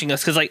enjoy watching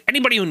us, because, like,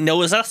 anybody who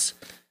knows us,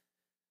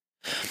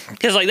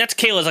 because, like, that's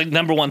Kayla's, like,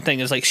 number one thing,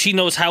 is, like, she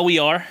knows how we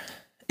are,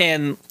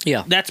 and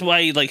that's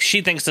why, like,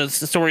 she thinks the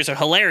stories are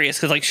hilarious,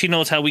 because, like, she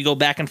knows how we go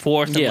back and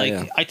forth,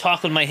 and, I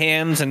talk with my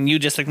hands, and you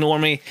just ignore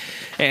me,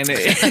 and, and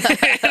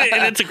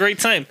it's a great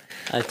time.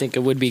 I think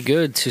it would be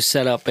good to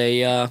set up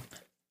a, I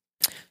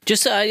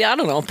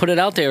don't know, put it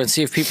out there and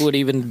see if people would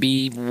even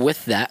be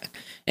with that.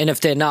 And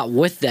if they're not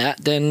with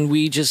that, then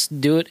we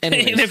just do it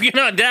anyways. And if you're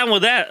not down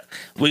with that,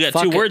 we got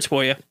two words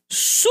for you.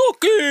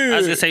 Suck it! I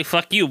was going to say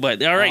fuck you,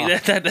 but all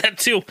right, that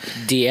too.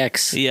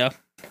 DX. Yeah.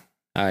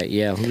 All right,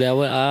 yeah.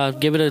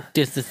 Give it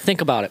a think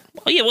about it.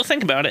 Oh, yeah, we'll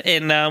think about it,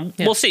 and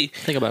we'll see.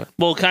 Think about it.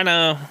 We'll kind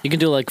of... You can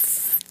do like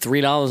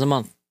 $3 a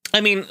month. I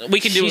mean, we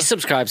can do... She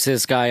subscribes to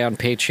this guy on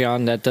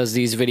Patreon that does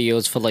these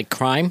videos for like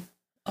crime.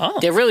 Oh.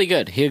 They're really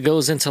good. He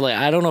goes into like,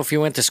 I don't know if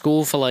you went to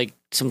school for like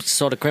some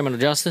sort of criminal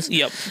justice.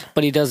 Yep.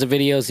 But he does the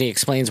videos and he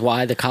explains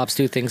why the cops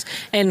do things.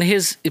 And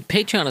his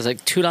Patreon is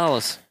like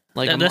 $2.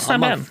 Like that's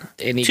not bad.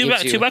 And he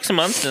 $2 a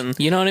month. And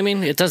you know what I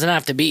mean? It doesn't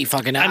have to be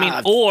fucking,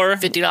 or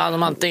 $50 a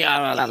month thing.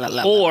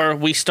 Or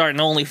we start an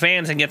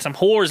OnlyFans and get some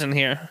whores in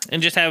here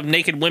and just have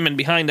naked women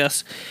behind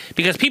us.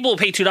 Because people will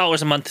pay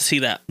 $2 a month to see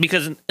that.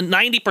 Because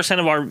 90%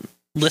 of our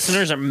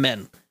listeners are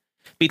men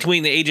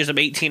between the ages of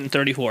 18 and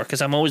 34, because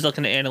I'm always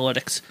looking at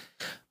analytics.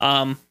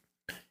 And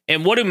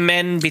what do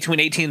men between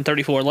 18 and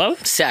 34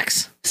 love?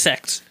 Sex.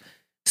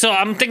 So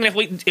I'm thinking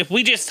if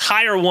we just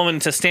hire a woman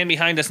to stand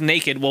behind us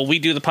naked while we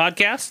do the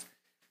podcast,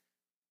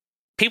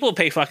 people will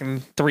pay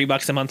fucking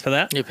 $3 a month for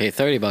that. You pay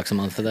 $30 a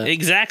month for that.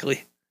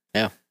 Exactly.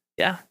 Yeah.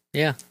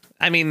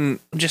 I mean,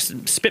 just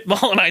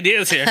spitballing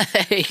ideas here.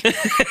 Hey,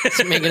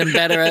 just making them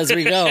better as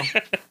we go.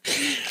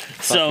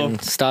 So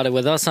started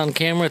with us on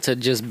camera to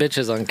just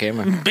bitches on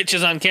camera.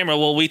 Bitches on camera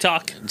while we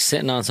talk.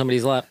 Sitting on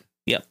somebody's lap.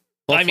 Yep.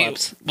 Both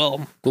laps.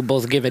 Well, we'll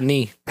both give a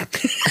knee.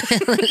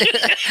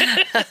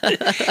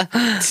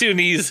 Two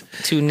knees.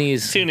 Two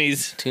knees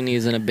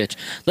and a bitch.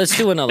 Let's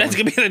do another That's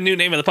going to be the new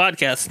name of the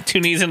podcast. Two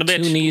knees and a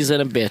bitch. Two knees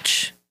and a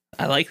bitch.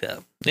 I like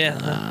that.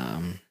 Yeah.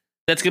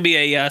 That's going to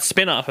be a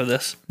spin-off of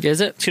this.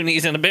 Is it? Two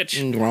knees and a bitch.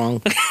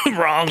 Wrong.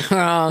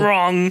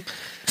 Wrong.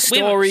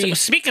 Story.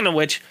 Speaking of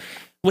which,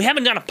 we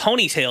haven't done a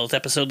Ponytails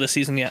episode this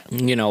season yet.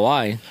 You know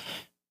why?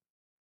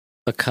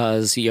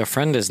 Because your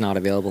friend is not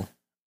available.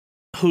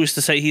 Who's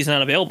to say he's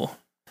not available?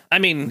 I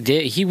mean...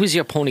 He was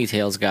your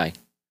Ponytails guy.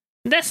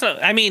 That's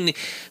not... I mean,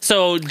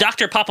 so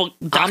Dr. Papa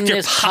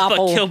Kilbasa.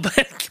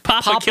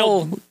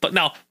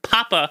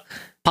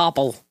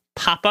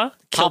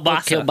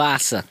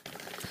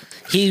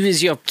 He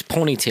was your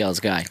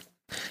Ponytails guy.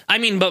 I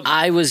mean, but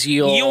I was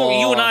your...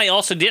 You and I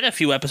also did a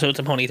few episodes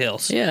of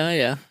Ponytails.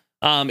 Yeah.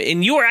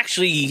 And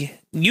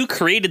you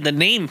created the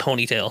name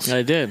Ponytails.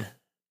 I did.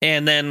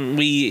 And then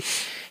we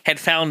had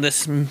found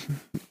this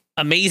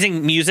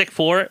amazing music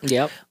for it.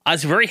 Yep. I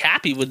was very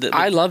happy with it.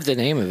 I love the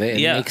name of it. It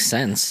Yeah. makes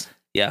sense.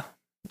 Yeah.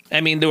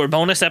 I mean, there were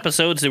bonus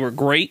episodes. They were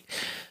great.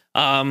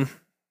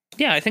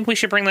 Yeah, I think we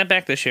should bring that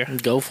back this year.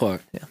 Go for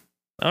it. Yeah.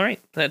 All right.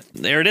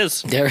 There it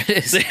is. There it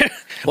is.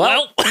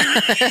 Well.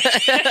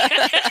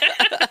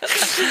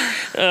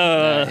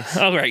 Nice.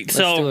 All right. Let's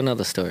do So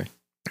another story.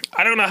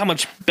 I don't know how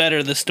much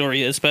better this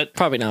story is, but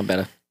Probably not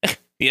better.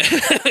 yeah,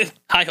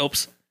 high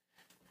hopes.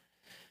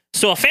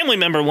 So a family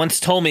member once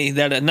told me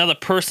that another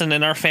person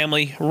in our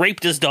family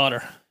raped his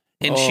daughter,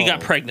 and she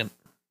got Oh. pregnant.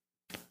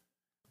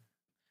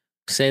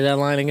 Say that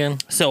line again.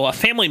 So a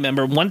family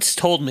member once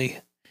told me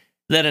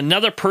that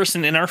another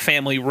person in our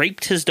family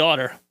raped his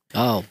daughter.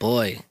 Oh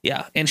boy.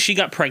 Yeah, and she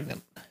got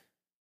pregnant.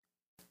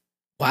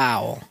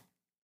 Wow.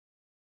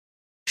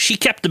 She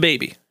kept the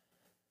baby.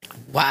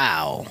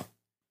 Wow.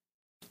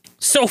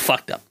 So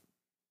fucked up.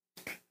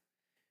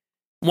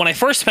 When I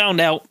first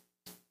found out,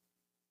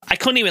 I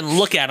couldn't even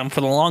look at him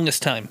for the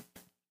longest time.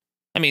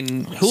 I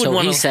mean, who would So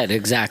want he to... said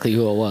exactly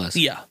who it was.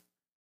 Yeah.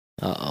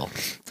 Uh-oh.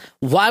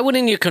 Why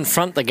wouldn't you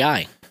confront the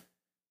guy?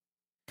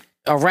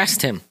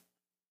 Arrest him.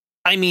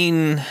 I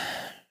mean,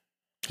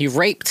 He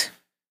raped.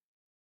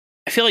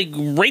 I feel like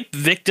rape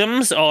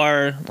victims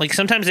are, like,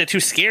 sometimes they're too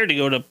scared to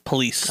go to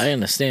police. I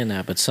understand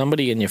that, but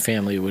somebody in your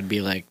family would be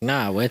like,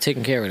 nah, we're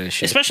taking care of this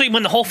shit. Especially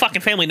when the whole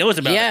fucking family knows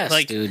about Yes, it.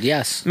 Like, dude,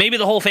 yes. maybe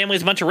the whole family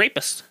is a bunch of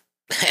rapists.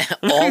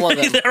 All of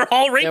them. They're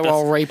all rapists. They're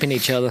all raping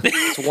each other.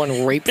 It's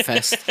one rape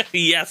fest.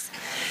 Yes.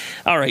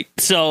 All right.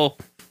 So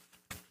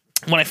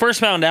when I first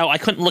found out, I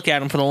couldn't look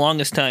at him for the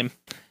longest time.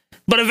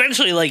 But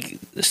eventually,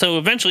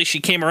 eventually she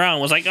came around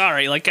and was like, all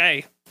right, like,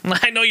 I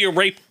know you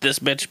raped this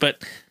bitch,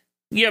 but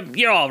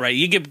you're all right.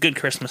 You give good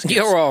Christmas gifts.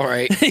 You're all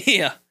right.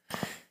 Yeah.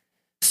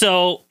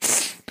 So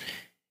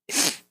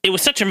it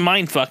was such a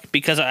mindfuck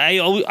because I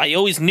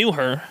always knew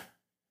her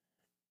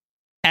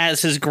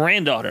as his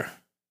granddaughter.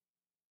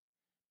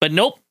 But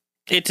nope,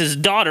 it's his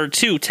daughter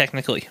too,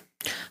 technically.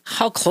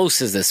 How close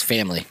is this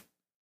family?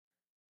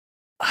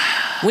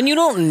 When you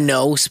don't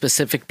know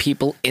specific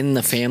people in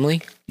the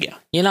family, Yeah.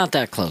 you're not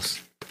that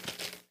close.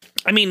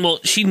 I mean, well,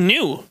 she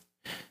knew.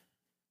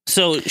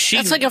 So she...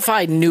 That's like if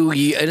I knew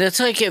you. That's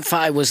like if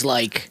I was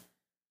like,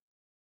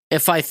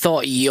 if I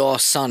thought your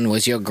son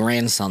was your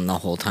grandson the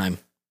whole time.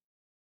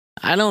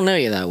 I don't know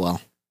you that well.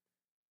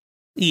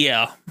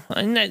 Yeah.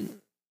 And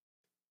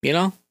You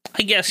know?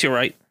 I guess you're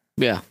right.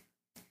 Yeah.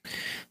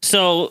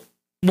 So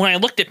when I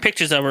looked at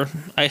pictures of her,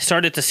 I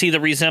started to see the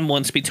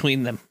resemblance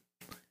between them.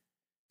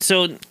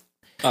 So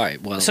All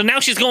right. Well. now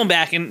she's going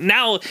back, and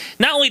now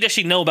not only does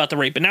she know about the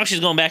rape, but now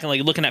she's going back and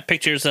like looking at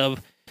pictures of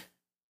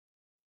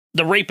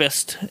the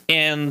rapist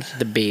and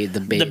the baby. the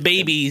rape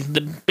baby,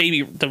 The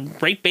the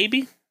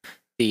rapey,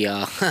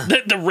 yeah,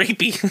 the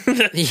rapey.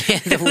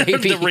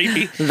 the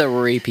rapey, The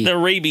rapey. the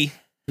rabby,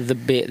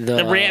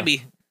 The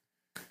rabby,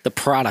 The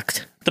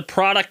product. the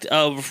product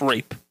of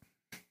rape.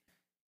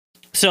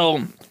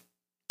 So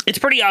it's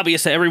pretty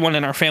obvious that everyone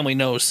in our family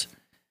knows.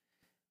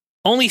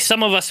 Only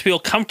some of us feel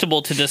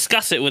comfortable to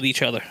discuss it with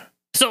each other.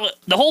 So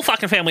the whole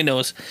fucking family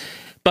knows,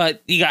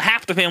 but you got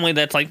half the family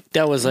that's like,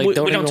 That was like, we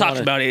don't even talk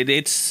wanna- about it.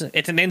 It's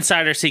an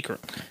insider secret.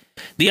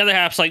 The other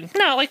half's like,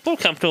 no, like we're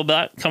comfortable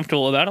about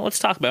it. Let's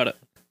talk about it.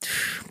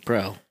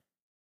 Bro.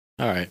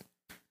 All right.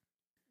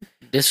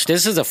 This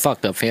is a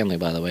fucked up family,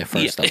 by the way.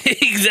 First Yeah, off.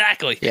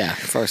 exactly. Yeah.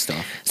 First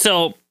off.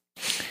 So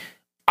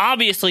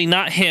obviously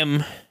not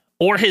him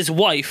or his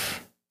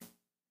wife.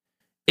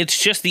 It's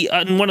just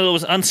one of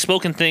those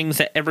unspoken things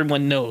that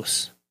everyone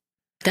knows.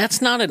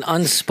 That's not an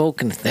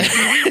unspoken thing.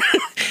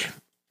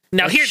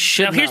 Now That here's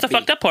should the not be.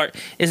 fucked up part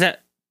is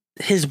that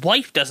his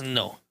wife doesn't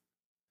know.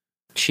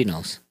 She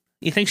knows.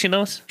 You think she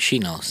knows? She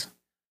knows.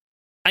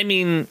 I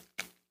mean,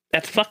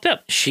 that's fucked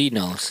up. She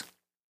knows.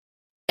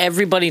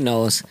 Everybody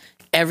knows.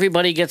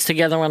 Everybody gets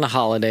together on a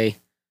holiday.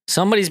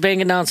 Somebody's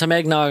banging down some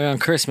eggnog on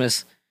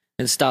Christmas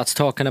and starts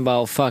talking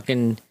about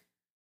fucking,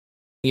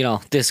 you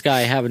know, this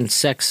guy having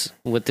sex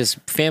with this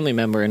family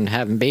member and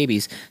having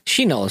babies.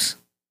 She knows.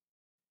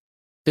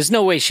 There's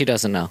no way she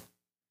doesn't know.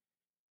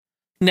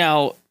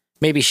 Now,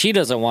 Maybe she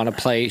doesn't want to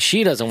play.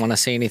 She doesn't want to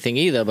say anything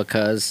either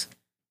because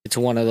it's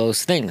one of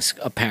those things,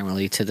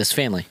 apparently, to this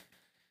family.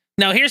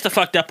 now here's the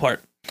fucked up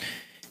part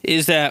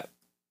is that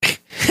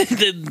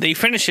they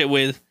finish it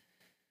with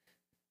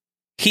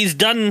he's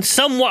done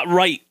somewhat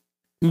right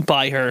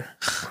by her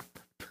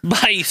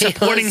by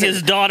supporting Listen,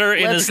 his daughter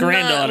and his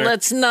granddaughter.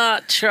 Let's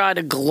not try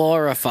to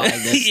glorify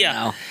this Yeah.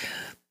 now.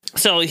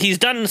 So he's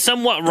done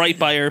somewhat right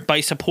by her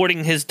by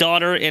supporting his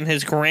daughter and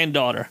his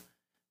granddaughter.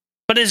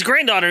 But his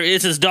granddaughter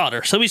is his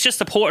daughter, so he's just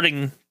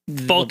supporting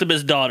both of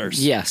his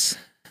daughters. Yes.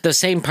 The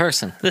same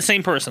person. The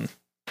same person.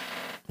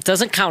 It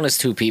doesn't count as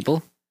two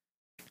people.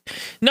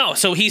 No,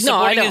 so he's No,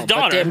 I supporting know, his but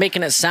daughter. they're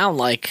making it sound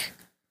like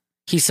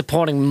he's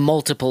supporting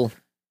multiple.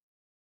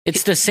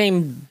 It's the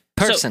same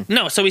person.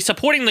 So he's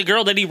supporting the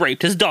girl that he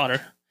raped, his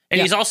daughter. And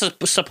Yeah. he's also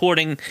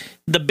supporting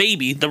the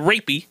baby, the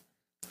rapey,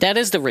 That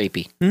is the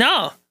rapey.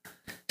 No.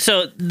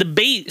 So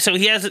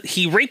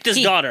he raped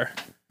his daughter.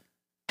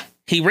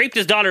 He raped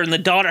his daughter, and the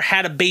daughter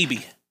had a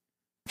baby.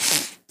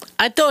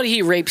 I thought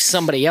he raped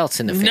somebody else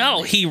in the family.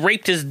 No, he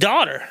raped his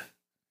daughter.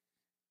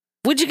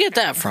 Where'd you get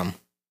that from?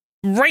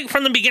 Right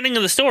from the beginning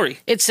of the story.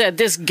 It said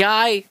this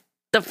guy.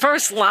 The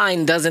first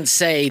line doesn't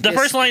say. The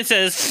first line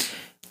says,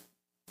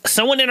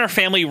 someone in our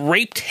family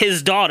raped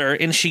his daughter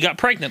and she got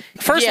pregnant.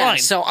 First line.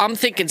 So I'm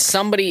thinking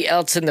somebody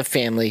else in the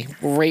family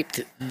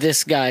raped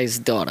this guy's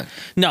daughter.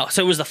 No,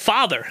 so it was the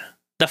father.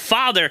 The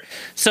father.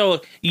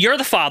 So you're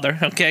the father,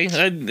 okay?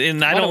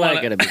 And I don't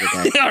want to be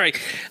the guy.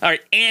 All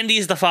right.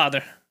 Andy's the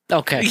father.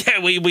 Okay. Yeah,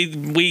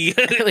 we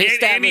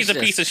Andy's a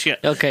piece of shit.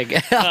 Okay.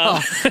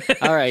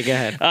 All right, go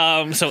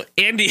ahead. So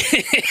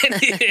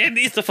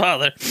Andy's the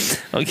father.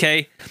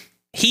 Okay.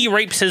 He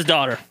rapes his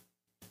daughter.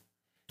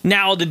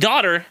 Now the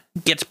daughter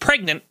gets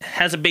pregnant,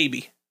 has a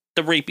baby.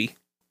 The rapey.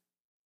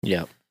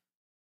 Yep.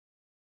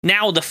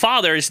 Now the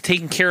father is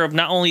taking care of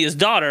not only his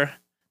daughter,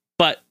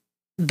 but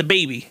the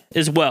baby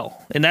as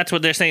well. And that's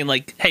what they're saying.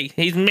 Like, hey,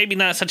 he's maybe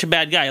not such a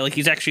bad guy. Like,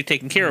 he's actually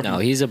taking care of him. No,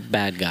 he's a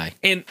bad guy.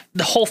 And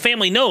the whole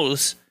family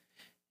knows,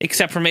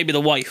 except for maybe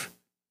the wife.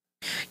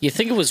 You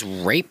think it was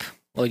rape?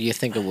 Or do you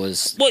think it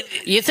was... Well,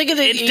 you think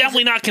it's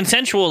definitely not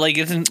consensual. Like,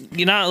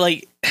 you're not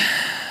like...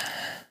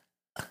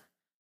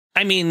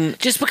 I mean...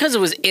 Just because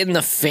it was in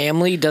the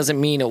family doesn't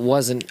mean it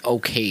wasn't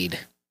okayed.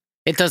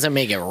 It doesn't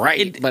make it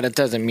right, but it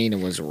doesn't mean it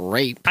was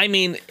rape. I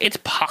mean, it's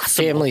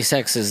possible. Family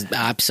sex is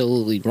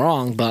absolutely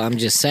wrong, but I'm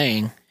just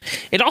saying.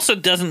 It also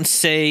doesn't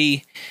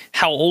say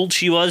how old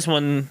she was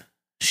when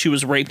she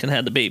was raped and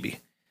had the baby.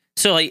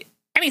 So, like,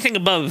 anything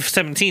above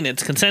 17,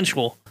 it's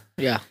consensual.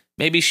 Yeah.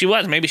 Maybe she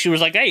was. Maybe she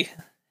was like, hey...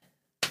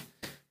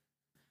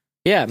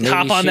 Yeah, maybe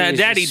hop on that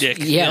daddy dick.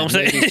 Yeah, you know what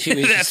I'm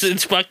saying?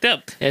 It's fucked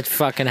up. It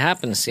fucking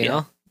happens, you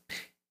know?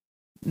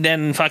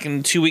 Then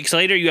fucking 2 weeks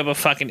later, you have a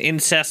fucking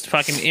incest,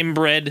 fucking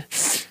inbred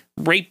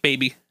rape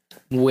baby.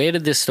 Where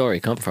did this story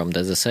come from?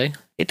 Does it say?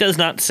 It does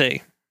not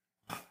say.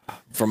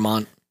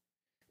 Vermont.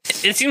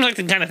 It seems like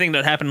the kind of thing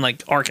that happened in,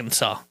 like,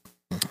 Arkansas.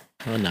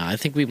 Oh, no, I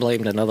think we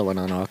blamed another one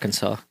on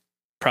Arkansas.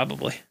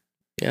 Probably.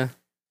 Yeah.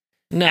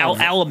 No.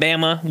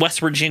 Alabama, West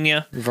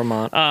Virginia.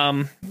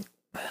 Vermont.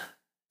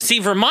 See,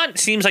 Vermont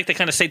seems like the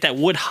kind of state that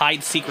would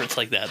hide secrets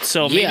like that.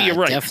 So maybe you're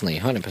right. Definitely,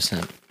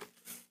 100%.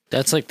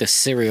 That's like the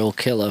serial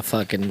killer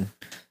fucking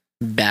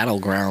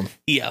battleground.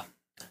 Yeah.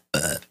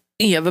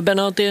 You ever been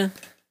out there?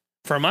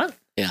 Vermont?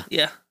 Yeah.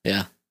 Yeah.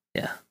 Yeah.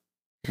 Yeah.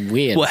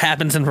 Weird. What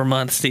happens in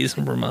Vermont stays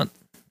in Vermont.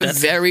 That's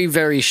very,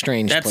 very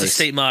strange That's place. the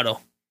state motto.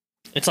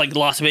 It's like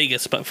Las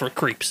Vegas, but for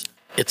creeps.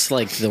 It's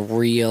like the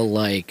real,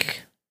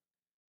 like...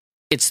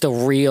 It's the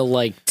real,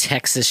 like,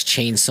 Texas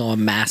Chainsaw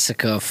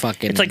Massacre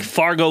fucking... It's like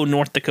Fargo,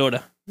 North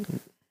Dakota.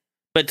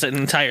 But it's an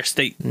entire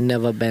state.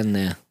 Never been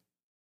there.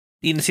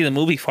 You didn't see the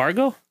movie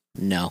Fargo?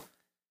 No.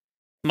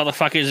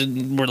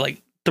 Motherfuckers were,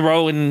 like,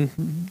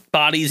 throwing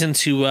bodies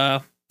into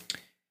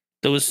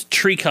those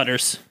tree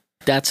cutters.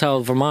 That's how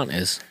Vermont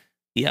is.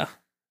 Yeah.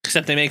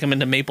 Except they make them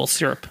into maple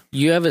syrup.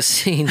 You ever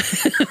seen...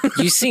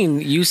 you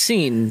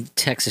seen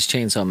Texas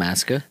Chainsaw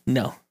Massacre?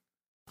 No.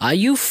 Are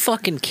you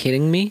fucking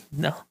kidding me?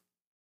 No.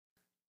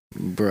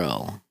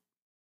 Bro,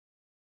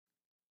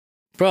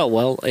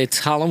 well, it's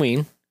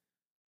Halloween,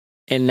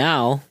 and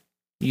now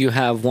you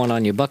have one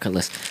on your bucket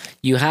list.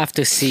 You have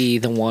to see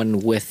the one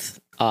with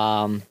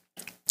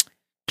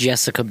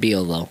Jessica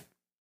Biel, though.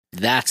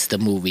 That's the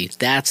movie.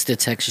 That's the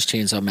Texas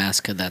Chainsaw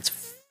Massacre. That's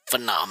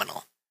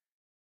phenomenal.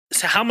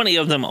 So how many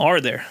of them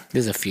are there?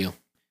 There's a few.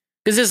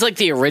 Because there's like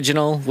the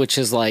original, which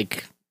is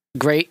like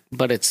great,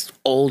 but it's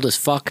old as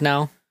fuck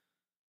now.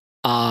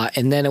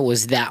 And then it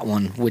was that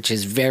one, which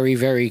is very,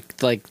 very,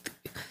 like,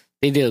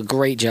 they did a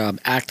great job.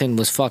 Acting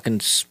was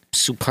fucking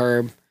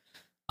superb.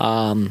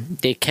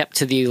 They kept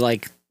to the,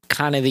 like,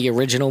 kind of the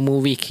original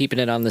movie, keeping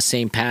it on the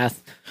same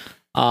path.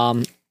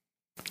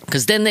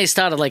 Because then they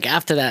started, like,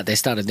 after that, they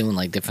started doing,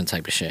 like, different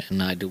type of shit.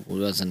 And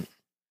wasn't,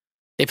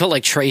 they put,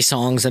 like, Trey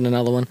Songz in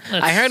another one.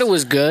 I heard it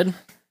was good,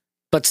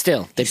 but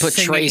still, they put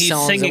Trey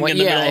Songz in one.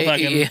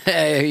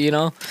 Yeah, you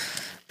know?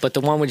 But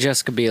the one with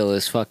Jessica Biel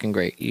is fucking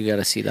great. You got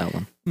to see that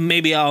one.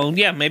 Maybe I'll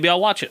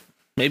watch it.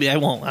 Maybe I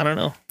won't. I don't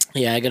know.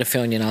 Yeah, I got a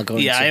feeling you're not going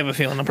to. Yeah, I have a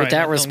feeling I'm probably with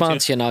that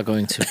response, you're not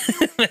going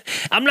to.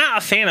 I'm not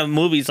a fan of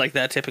movies like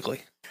that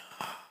typically.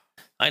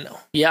 I know.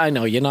 Yeah, I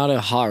know. You're not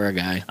a horror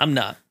guy. I'm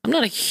not. I'm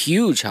not a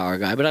huge horror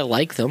guy, but I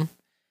like them.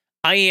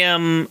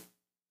 I'm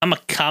a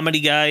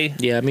comedy guy.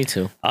 Yeah, me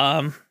too.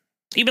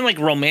 Even like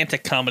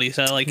romantic comedies,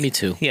 I like. Me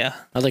too. Yeah,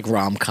 I like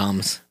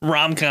rom-coms.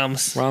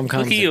 Rom-coms. Look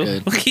at you.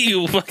 Good. Look at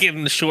you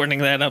fucking shortening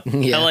that up.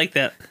 Yeah. I like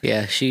that.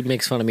 Yeah, she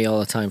makes fun of me all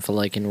the time for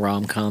liking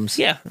rom-coms.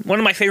 Yeah, one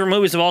of my favorite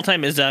movies of all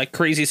time is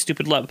Crazy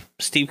Stupid Love.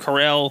 Steve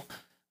Carell.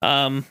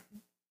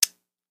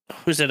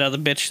 Who's that other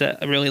bitch that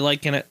I really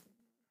like in it?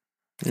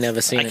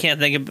 Never seen it. I can't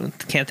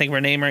think of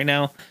her name right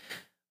now.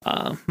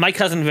 My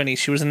Cousin Vinny.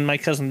 She was in My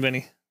Cousin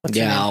Vinny.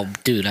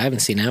 Dude, I haven't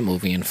seen that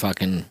movie in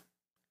fucking...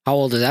 How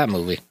old is that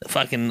movie?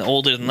 Fucking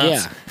older than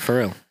us. Yeah, for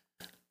real.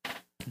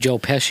 Joe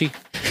Pesci?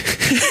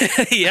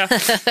 Yeah.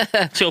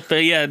 Joe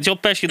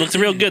Pesci looks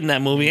real good in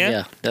that movie, yeah?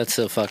 Yeah, that's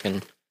a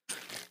fucking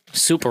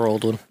super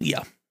old one.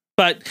 Yeah.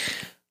 But,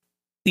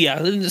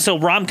 yeah, so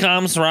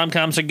rom-coms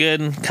are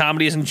good.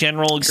 Comedies in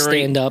general are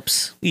great.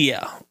 Stand-ups.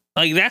 Yeah.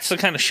 Like, that's the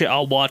kind of shit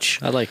I'll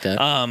watch. I like that.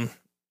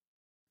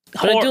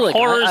 But I do like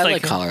horrors. I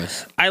like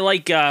horrors. I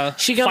like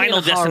She got Final me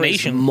into horrors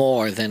Destination.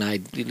 more than I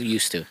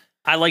used to.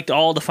 I liked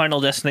all the Final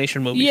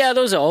Destination movies. Yeah,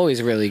 those are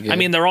always really good. I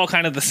mean, they're all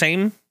kind of the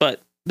same,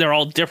 but they're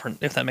all different,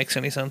 if that makes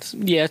any sense.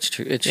 yeah, it's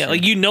true. It's Yeah, true.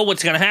 like you know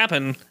what's going to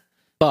happen.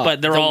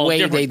 but they're the all way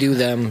different. they do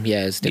them,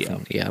 yeah, is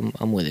different. Yeah,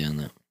 I'm with you on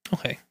that.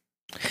 Okay.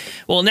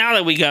 Well, now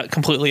that we got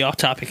completely off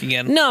topic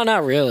again. No,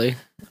 not really.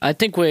 I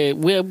think we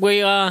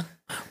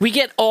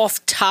get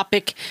off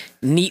topic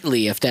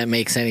neatly, if that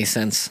makes any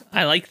sense.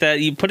 I like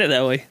that you put it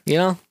that way. You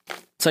know,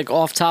 it's like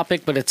off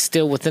topic, but it's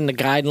still within the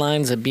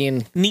guidelines of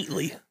being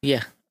Neatly.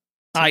 yeah.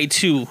 I,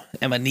 too,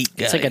 am a neat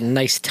guy. It's like a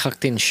nice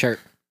tucked in shirt.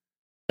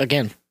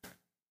 Again.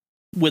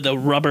 With a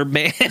rubber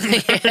band.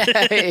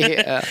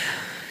 yeah.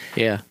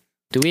 Yeah.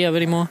 Do we have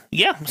any more?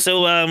 Yeah,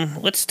 so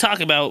let's talk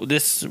about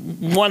this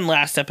one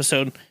last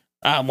episode.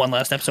 One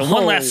last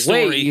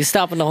story. Wait, you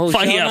stopping the whole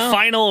show now?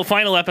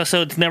 Final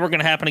episode's never going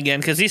to happen again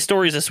because these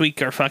stories this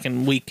week are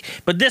fucking weak.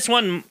 But this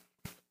one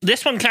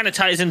kind of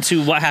ties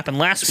into what happened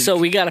last week. So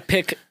we got to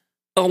pick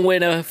a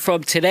winner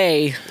from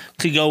today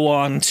to go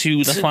on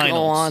to the finals.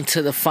 Go on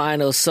to the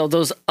finals. So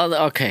those other...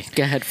 Okay,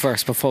 go ahead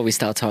first before we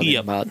start talking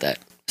about that.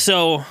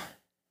 So...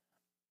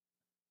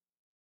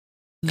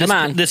 Come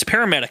on. This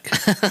paramedic.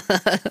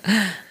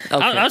 Okay.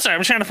 I'm sorry.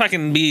 I'm trying to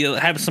fucking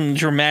have some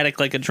dramatic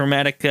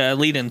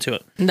lead into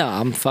it. No,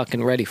 I'm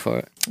fucking ready for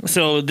it.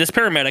 So this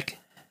paramedic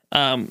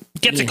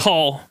gets a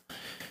call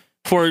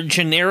for a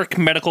generic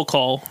medical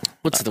call.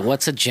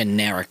 What's a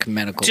generic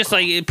medical just call?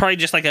 they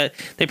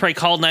probably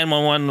called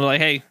 911.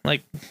 Like, hey,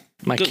 like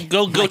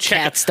go my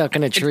check. Cat's stuck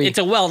in a tree. It's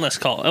a wellness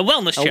call. A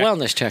wellness check. A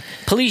wellness check.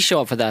 Police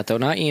show up for that though,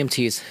 not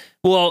EMTs.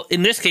 Well,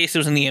 in this case, it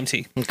was an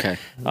EMT. Okay.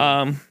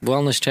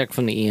 Wellness check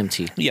from the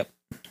EMT. Yep.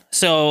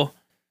 So,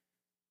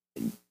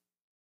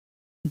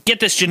 get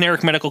this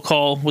generic medical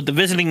call with the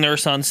visiting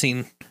nurse on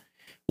scene.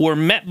 We're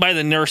met by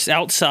the nurse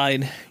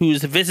outside, who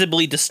is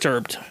visibly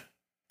disturbed.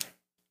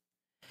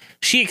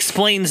 She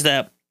explains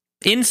that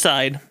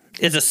inside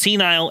is a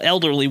senile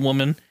elderly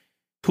woman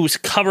who's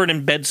covered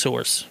in bed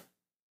sores.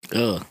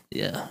 Ugh.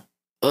 Yeah.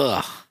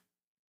 Ugh.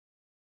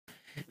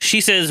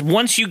 She says,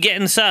 once you get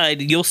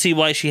inside, you'll see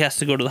why she has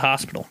to go to the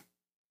hospital.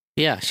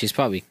 Yeah, she's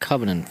probably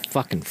covered in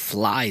fucking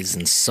flies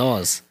and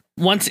saws.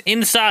 Once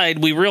inside,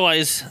 we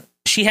realize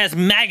she has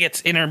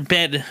maggots in her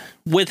bed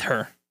with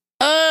her.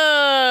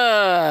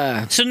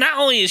 So not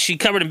only is she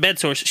covered in bed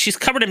sores, she's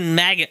covered in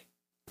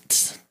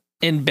maggots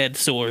in bed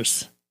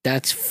sores.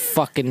 That's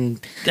fucking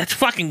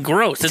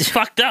gross. It's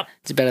fucked up.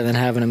 It's better than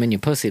having them in your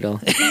pussy, though.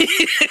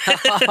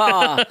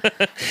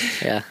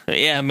 Yeah.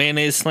 Yeah,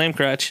 mayonnaise slam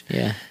crotch.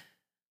 Yeah.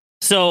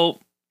 So,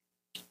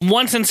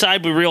 once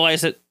inside, we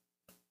realize that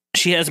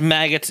she has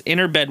maggots in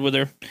her bed with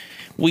her.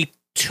 We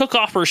took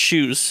off her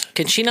shoes.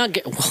 Can she not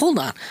get... Hold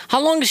on. How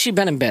long has she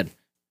been in bed?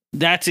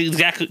 That's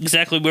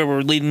exactly where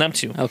we're leading up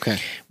to. Okay.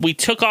 We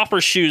took off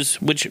her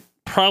shoes, which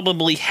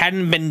probably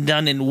hadn't been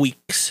done in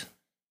weeks.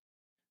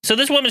 So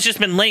this woman's just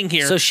been laying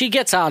here. So she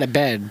gets out of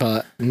bed,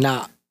 but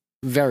not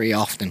very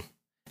often.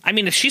 I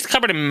mean, if she's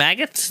covered in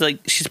maggots, like,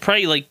 she's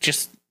probably, like,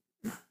 just...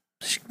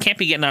 She can't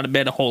be getting out of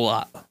bed a whole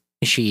lot.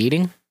 Is she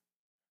eating?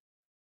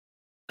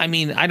 I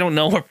mean, I don't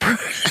know her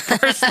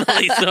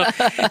personally, so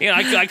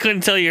I couldn't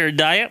tell you her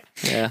diet.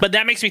 Yeah. But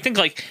that makes me think,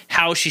 like,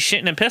 how is she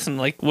shitting and pissing?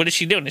 Like, what is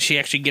she doing? Is she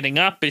actually getting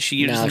up? Is she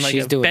using like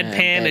a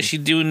bedpan? Is she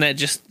doing that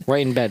just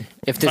right in bed?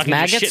 If there's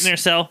maggots, just shitting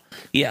herself,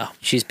 yeah,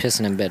 she's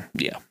pissing in bed.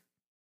 Yeah.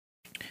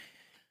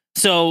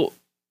 So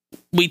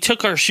we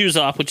took our shoes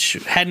off, which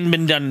hadn't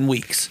been done in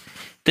weeks.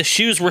 The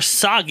shoes were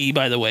soggy,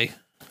 by the way.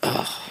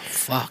 Oh,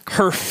 fuck.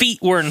 Her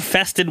feet were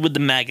infested with the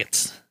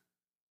maggots.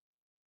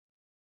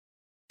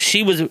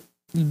 She was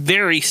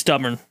very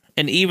stubborn,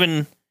 and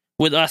even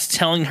with us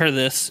telling her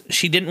this,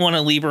 she didn't want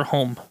to leave her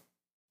home.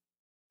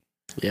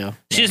 Yeah.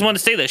 She just wanted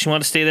to stay there. She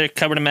wanted to stay there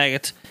covered in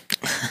maggots.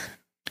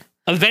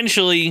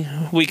 Eventually,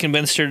 we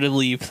convinced her to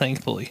leave,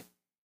 thankfully.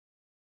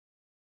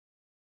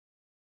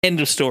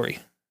 End of story.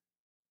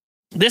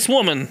 This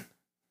woman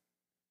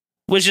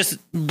was just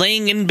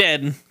laying in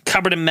bed,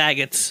 covered in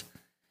maggots,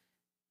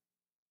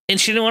 and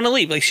she didn't want to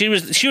leave. Like, she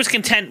was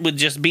content with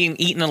just being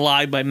eaten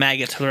alive by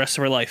maggots for the rest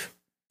of her life.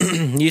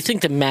 You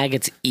think the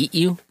maggots eat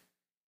you?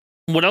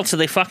 What else are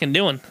they fucking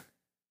doing?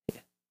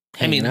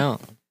 Hanging out.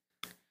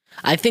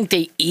 I think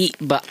they eat,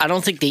 but I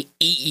don't think they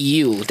eat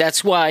you.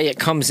 That's why it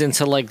comes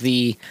into like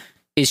the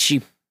is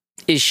she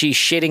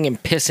shitting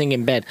and pissing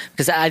in bed?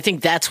 Because I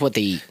think that's what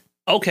they eat.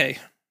 Okay.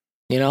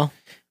 You know?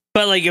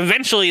 But like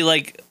eventually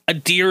like a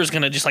deer is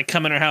gonna just like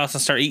come in her house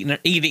and start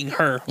eating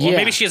her. Or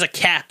maybe she has a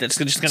cat that's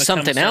just gonna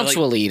something come and else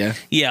will eat her.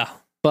 Yeah.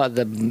 But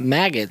the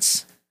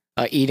maggots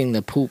are eating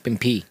the poop and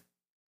pee.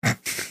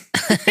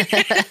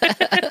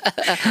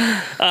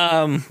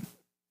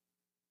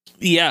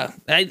 Yeah,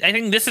 I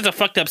think this is a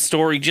fucked up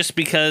story just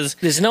because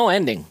there's no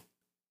ending.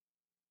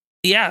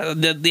 Yeah,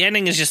 the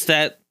ending is just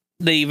that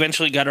they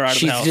eventually got her out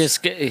of the house. She's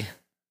just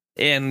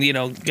and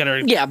got her.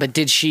 Yeah, but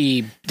did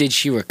she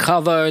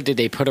recover? Did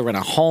they put her in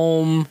a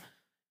home?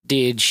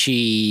 Did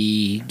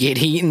she get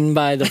eaten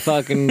by the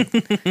fucking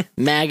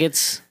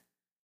maggots?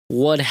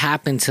 What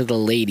happened to the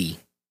lady?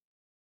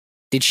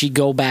 Did she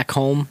go back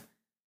home?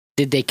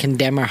 Did they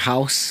condemn her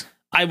house?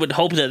 I would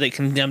hope that they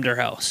condemned her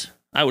house.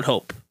 I would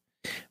hope.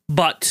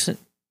 But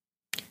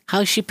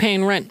how's she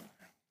paying rent?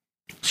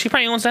 She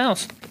probably owns the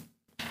house.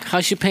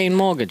 How's she paying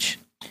mortgage?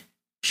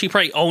 She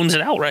probably owns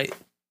it outright.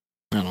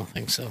 I don't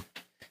think so.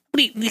 What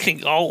do you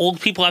think? All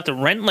old people have to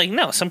rent? Like,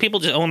 no, some people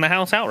just own the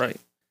house outright.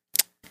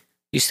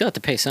 You still have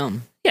to pay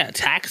some. Yeah,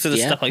 taxes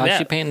and stuff like how's that.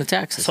 she paying the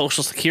taxes?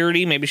 Social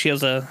Security. Maybe she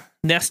has a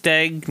nest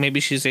egg.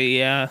 Maybe she's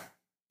a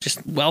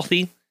just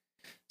wealthy.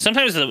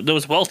 Sometimes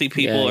those wealthy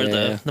people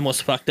are the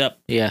most fucked up.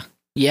 Yeah.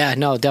 Yeah,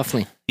 no,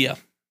 definitely. Yeah.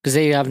 Because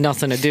they have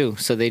nothing to do,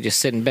 so they just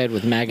sit in bed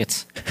with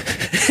maggots.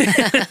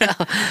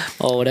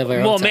 Or whatever.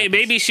 Well,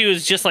 maybe she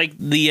was just like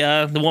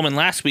the woman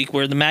last week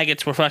where the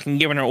maggots were fucking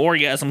giving her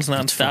orgasms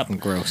nonstop. Fucking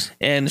gross.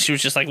 And she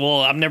was just like,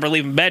 well, I'm never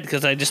leaving bed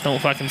because I just don't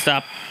fucking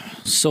stop.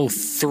 So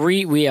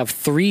we have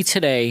 3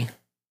 today,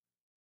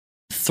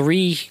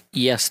 3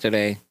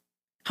 yesterday.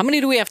 How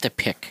many do we have to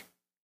pick?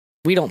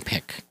 We don't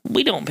pick.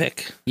 We don't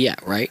pick. Yeah,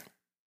 right?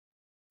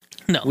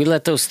 No. We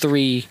let those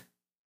 3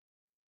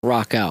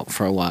 rock out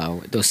for a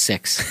while. Those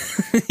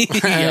 6.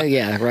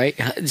 Yeah, right?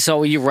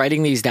 So are you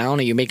writing these down?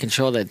 Are you making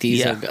sure that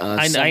these are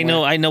I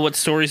know what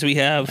stories we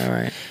have. All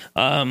right.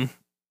 I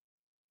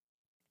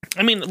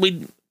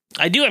mean,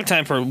 I do have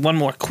time for one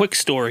more quick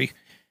story.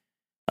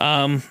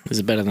 Is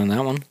it better than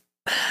that one?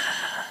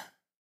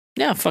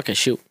 Yeah, fuck it,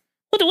 shoot.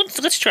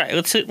 Let's try it.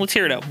 Let's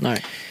hear it out. All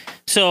right.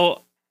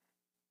 So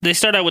they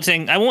start out with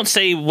saying, I won't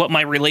say what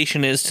my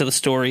relation is to the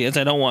story as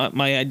I don't want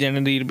my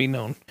identity to be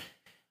known.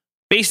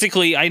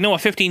 Basically, I know a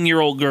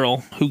 15-year-old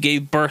girl who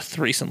gave birth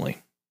recently.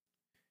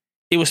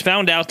 It was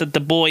found out that the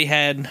boy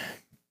had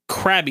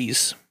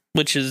Krabbe's,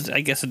 which is,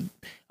 I guess,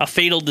 a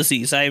fatal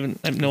disease. I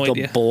have no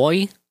idea. The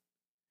boy?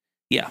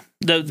 Yeah.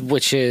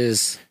 Which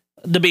is...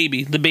 The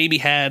baby. The baby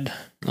had...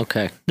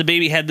 Okay. The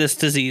baby had this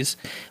disease,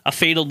 a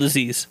fatal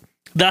disease.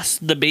 Thus,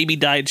 the baby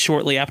died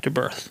shortly after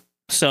birth.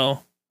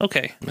 So,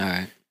 okay. All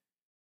right.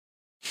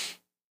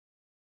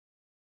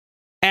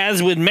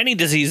 As with many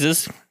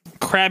diseases,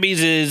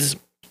 Krabbe's is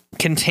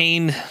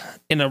contained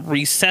in a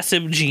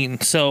recessive gene.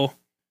 So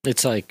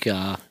it's like,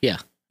 yeah.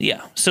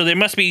 Yeah. So there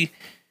must be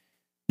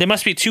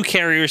 2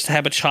 carriers to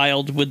have a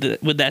child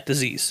with that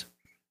disease.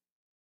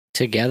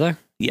 Together?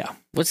 Yeah.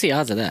 What's the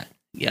odds of that?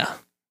 Yeah.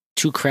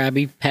 2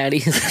 Krabby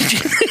Patties? 2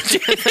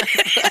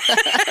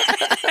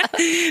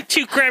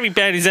 Krabby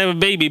Patties have a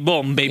baby,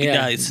 boom, baby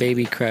dies.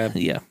 Baby crab.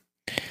 Yeah.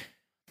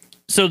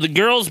 So the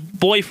girl's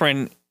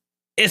boyfriend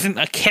isn't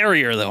a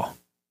carrier, though.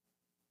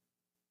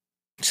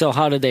 So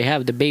how did they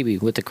have the baby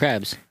with the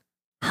crabs?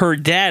 Her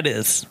dad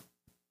is.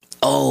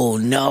 Oh,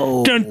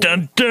 no. Dun,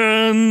 dun,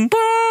 dun.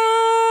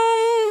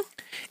 Boom.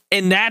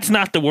 And that's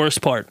not the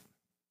worst part.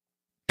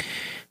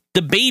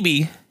 The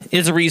baby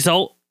is a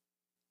result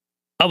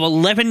of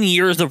 11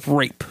 years of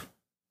rape.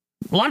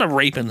 A lot of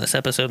rape in this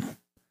episode.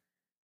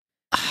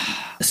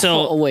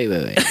 So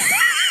wait.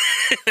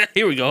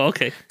 Here we go.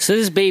 Okay. So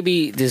this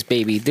lady,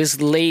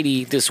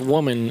 this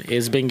woman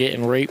has been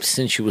getting raped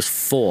since she was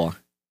 4.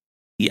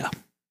 Yeah.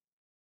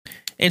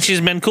 And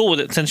she's been cool with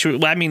it since she.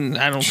 I mean,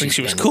 I don't think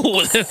she was cool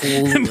with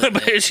it,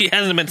 but she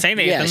hasn't been saying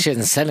anything. Yeah, she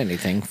hasn't said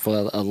anything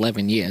for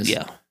 11 years.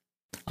 Yeah.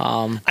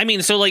 I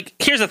mean, so like,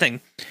 here's the thing: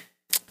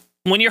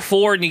 when you're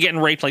 4 and you're getting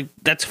raped, like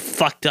that's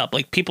fucked up.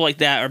 Like people like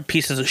that are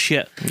pieces of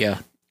shit. Yeah.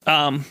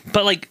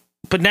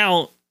 But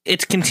now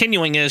it's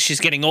continuing as she's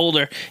getting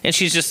older, and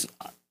she's just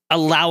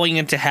allowing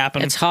it to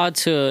happen. It's hard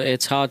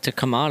to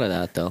come out of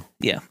that, though.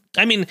 Yeah.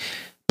 I mean,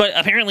 but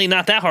apparently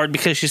not that hard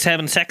because she's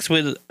having sex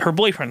with her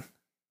boyfriend.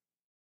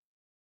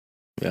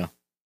 Yeah.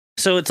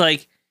 So it's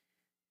like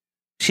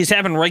she's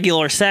having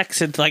regular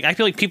sex. It's like I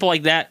feel like people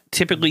like that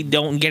typically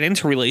don't get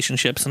into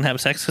relationships and have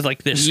sex because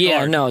like they're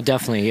scarred. Yeah, no,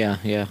 definitely, yeah,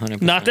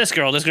 100%. Not this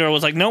girl. This girl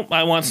was like, nope,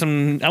 I want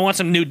some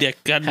new dick.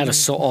 Had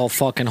a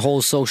fucking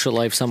whole social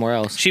life somewhere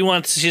else.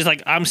 She's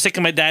like, I'm sick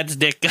of my dad's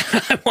dick.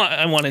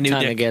 I want a new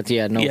Time dick. to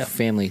get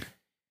family.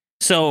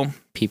 So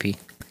pee.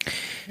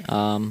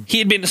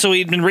 He'd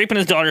been raping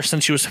his daughter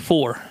since she was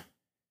 4.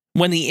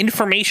 When the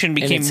information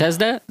became... And it says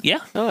that? Yeah.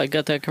 Oh, I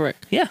got that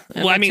correct. Yeah.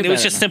 Well, I mean, it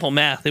was just simple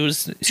math.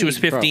 She was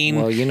 15.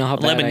 Bro, well, you know how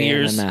bad 11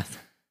 years. I am in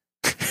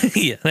math.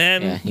 Yeah,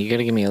 man. Yeah, you got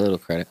to give me a little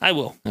credit. I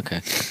will.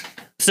 Okay.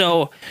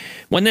 So,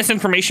 when this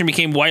information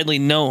became widely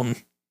known,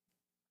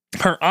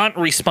 her aunt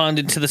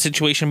responded to the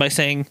situation by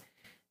saying,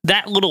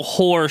 that little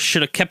whore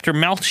should have kept her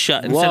mouth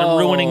shut instead of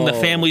ruining the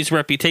family's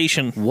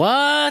reputation.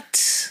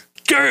 What?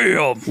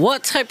 Damn!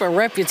 What type of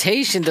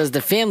reputation does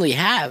the family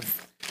have?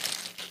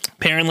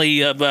 Apparently,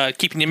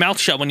 keeping your mouth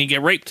shut when you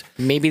get raped.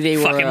 Maybe they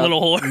were fucking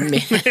little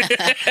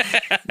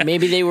whore.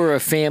 Maybe they were a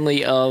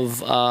family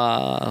of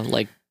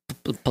like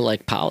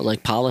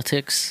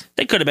politics.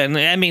 They could have been.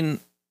 I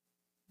mean,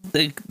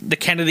 the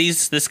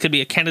Kennedys. This could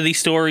be a Kennedy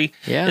story.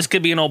 Yeah. This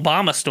could be an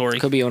Obama story.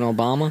 Could be on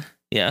Obama.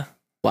 Yeah.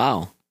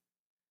 Wow.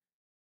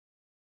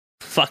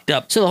 Fucked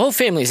up. So the whole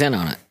family's in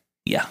on it.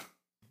 Yeah.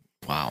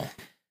 Wow.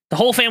 The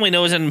whole family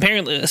knows, and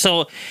apparently,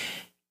 so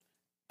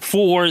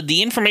for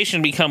the information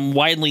to become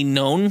widely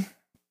known,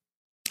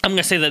 I'm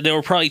gonna say that there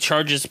were probably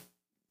charges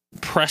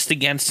pressed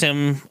against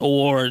him,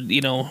 or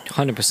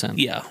 100%.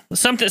 yeah,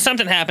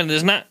 something happened.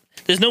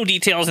 There's no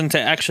details into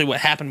actually what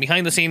happened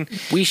behind the scene.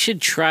 We should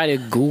try to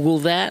Google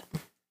that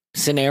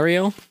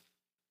scenario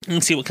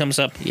and see what comes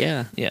up.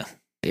 Yeah. Yeah.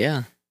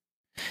 Yeah.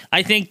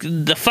 I think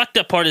the fucked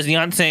up part is the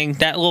aunt saying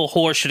that little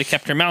whore should have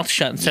kept her mouth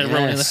shut instead of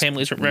ruining the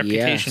family's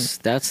reputation. Yes,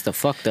 that's the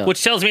fucked up.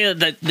 Which tells me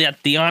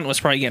that the aunt was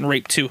probably getting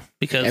raped too,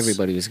 because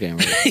Everybody was getting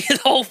raped. the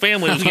whole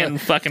family was getting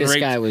fucking This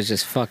raped. guy was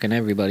just fucking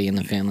everybody in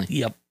the family.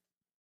 Yep.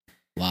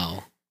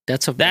 Wow.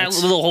 That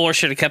little whore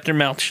should have kept her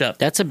mouth shut.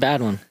 That's a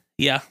bad one.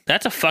 Yeah,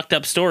 that's a fucked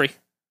up story.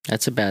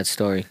 That's a bad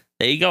story.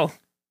 There you go.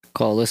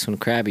 Call this one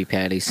Krabby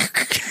Patties.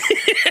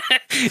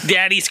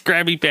 Daddy's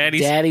Krabby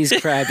Patties. Daddy's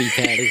Krabby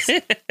Patties.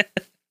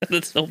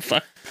 That's so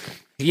fun.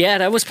 Yeah,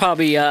 that was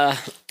probably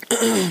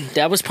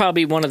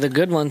one of the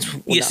good ones.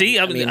 You see,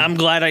 I'm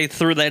glad I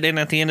threw that in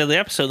at the end of the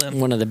episode then.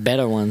 One of the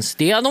better ones.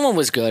 The other one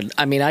was good.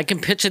 I mean, I can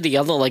picture the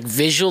other, like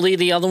visually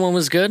the other one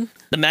was good.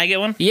 The maggot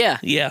one? Yeah.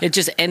 Yeah. It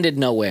just ended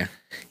nowhere.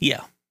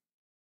 Yeah.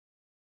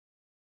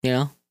 You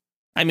know?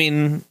 I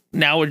mean,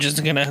 now we're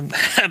just going to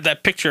have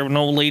that picture of an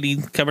old lady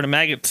covered in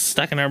maggots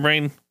stuck in our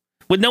brain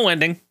with no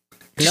ending.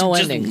 No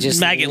ending. Just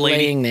maggot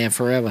laying lady. there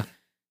forever.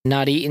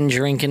 Not eating,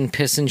 drinking,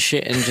 pissing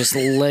shit, and just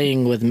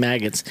laying with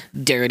maggots.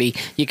 Dirty.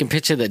 You can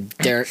picture the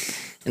dirt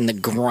and the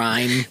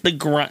grime.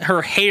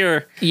 Her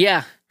hair.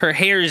 Yeah. Her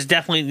hair is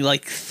definitely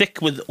like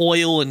thick with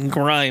oil and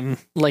grime.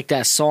 Like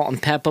that salt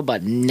and pepper,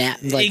 but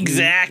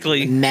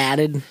exactly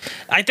matted.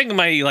 I think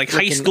my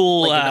high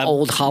school like an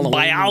old Halloween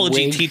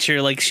biology wig.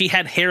 teacher, like she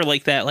had hair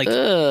like that. Like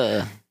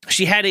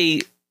she had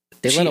They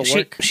let it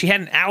work. She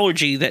had an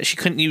allergy that she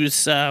couldn't use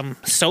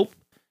soap,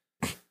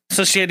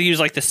 so she had to use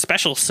like the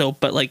special soap.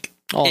 But like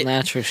all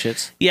natural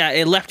shits. Yeah,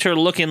 it left her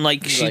looking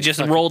like she like just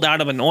fucking, rolled out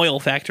of an oil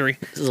factory.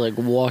 This is like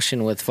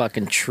washing with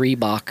fucking tree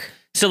bark.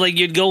 So like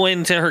you'd go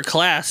into her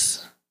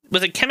class.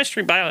 Was it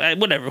chemistry, bio,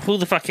 whatever? Who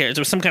the fuck cares? It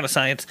was some kind of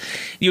science.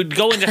 You'd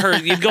go into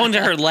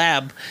her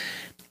lab,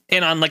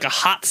 and on like a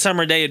hot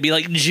summer day, it'd be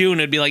like June.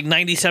 It'd be like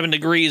 97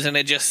 degrees, and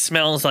it just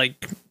smells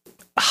like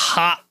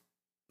hot,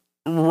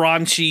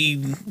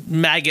 raunchy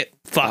maggot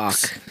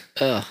fucks. Fuck.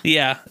 Ugh.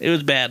 Yeah, it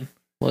was bad.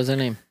 What was her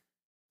name?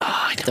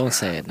 Oh, don't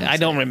say it. I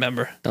don't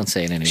remember. Don't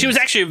say it anymore. She was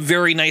actually a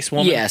very nice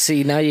woman. Yeah,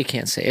 see, now you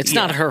can't say it. It's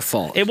not her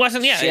fault. It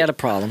wasn't, yeah. She had a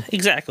problem.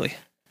 Exactly.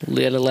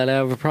 Let her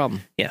have a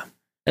problem. Yeah.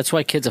 That's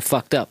why kids are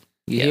fucked up.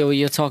 You hear what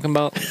you're talking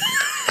about?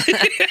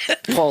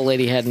 Poor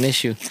lady had an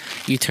issue.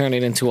 You turn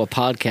it into a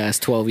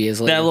podcast 12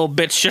 years later. That little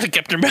bitch should have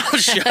kept her mouth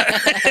shut.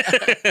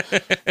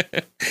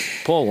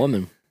 Poor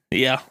woman.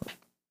 Yeah.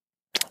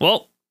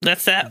 Well,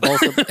 that's that. Well,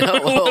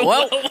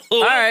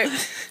 all right.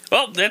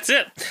 Well, that's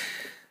it.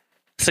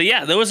 So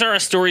yeah, those are our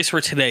stories for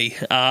today.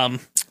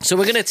 So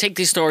we're gonna take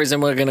these stories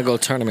and we're gonna go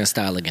tournament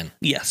style again.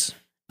 Yes.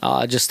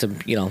 Just to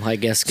I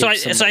guess. So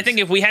I think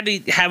if we had to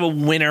have a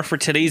winner for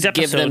today's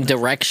episode, give them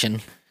direction.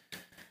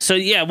 So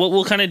yeah,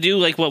 we'll kind of do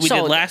like what we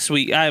did last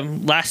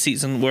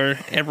season, where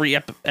every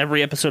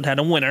episode had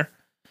a winner.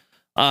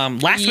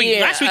 Last week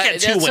had two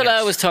winners. That's what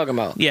I was talking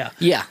about. Yeah.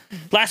 Yeah.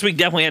 Last week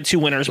definitely had two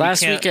winners.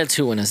 Last week had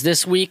two winners.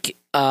 This week,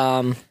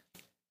 Daddy's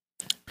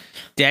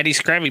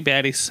Krabby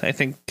Patties. I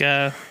think.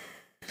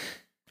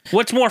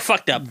 What's more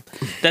fucked up,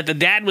 that the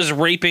dad was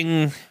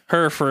raping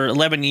her for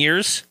 11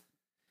 years,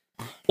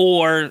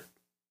 or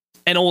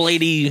an old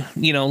lady,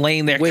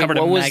 laying there covered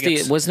in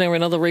maggots? Wasn't there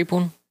another rape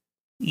one?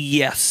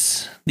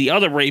 Yes. The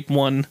other rape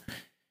one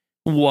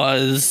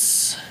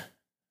was...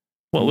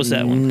 What was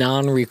that one?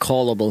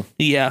 Non-recallable.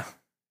 Yeah.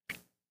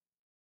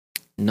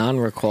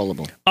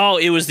 Non-recallable. Oh,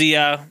 it was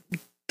the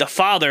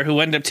father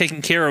who ended up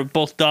taking care of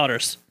both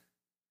daughters.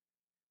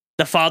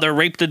 The father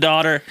raped the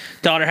daughter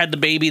had the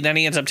baby, then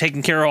he ends up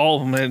taking care of all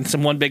of them, and it's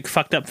one big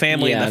fucked up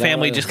family, and the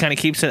family just kind of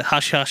keeps it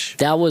hush-hush.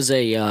 That was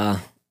a...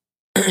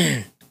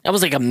 that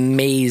was like a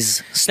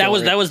maze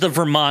story. That was the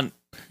Vermont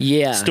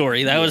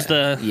story. That was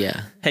the...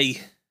 Yeah. Hey...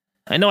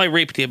 I know I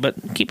raped you, but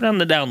keep it on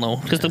the down low,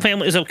 because the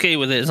family is okay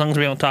with it as long as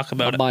we don't talk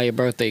about it. Buy you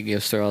birthday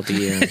gifts throughout the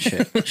year and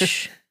shit.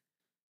 Shh.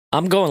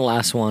 I'm going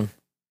last one.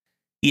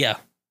 Yeah.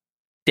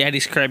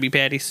 Daddy's Krabby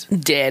Patties.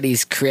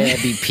 Daddy's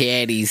Krabby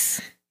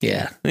Patties.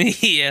 Yeah.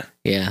 Yeah.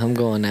 Yeah, I'm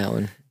going that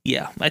one.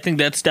 Yeah, I think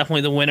that's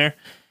definitely the winner.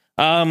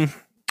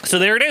 So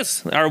there it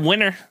is. Our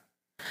winner.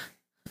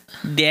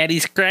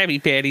 Daddy's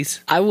Krabby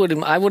Patties. I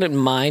wouldn't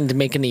mind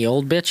making the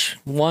old bitch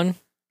one,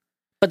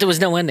 but there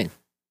was no ending.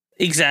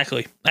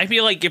 Exactly. I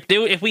feel like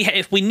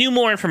if we knew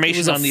more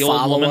information on the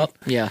old woman,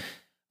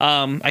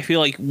 I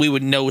feel like we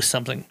would know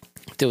something.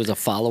 If there was a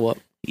follow-up.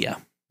 Yeah.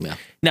 Yeah.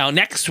 Now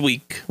next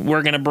week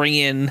we're gonna bring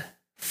in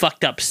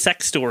fucked up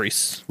sex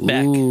stories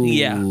back. Ooh.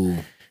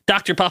 Yeah.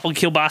 Dr. Papa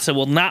Kielbasa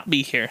will not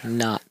be here.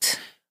 Not.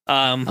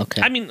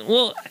 Okay. I mean,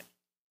 well,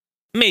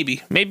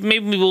 Maybe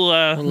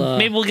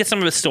we'll get some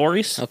of the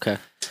stories. Okay.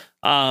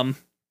 I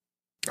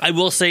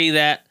will say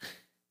that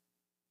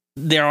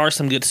there are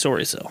some good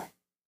stories, though.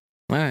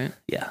 All right.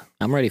 Yeah.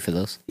 I'm ready for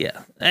those.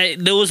 Yeah.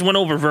 Those went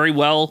over very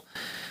well.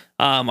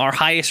 Our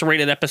highest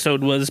rated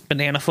episode was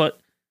Banana Foot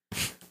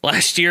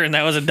last year, and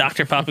that was a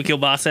Dr. Papa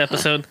Kielbasa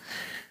episode.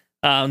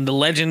 The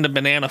Legend of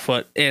Banana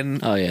Foot.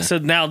 And so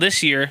now this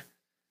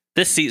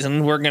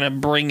season, we're going to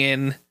bring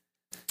in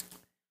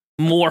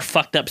more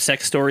fucked up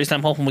sex stories.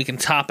 I'm hoping we can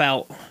top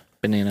out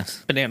Banana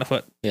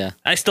Foot. Yeah.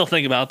 I still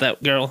think about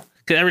that girl.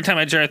 Because every time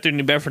I drive through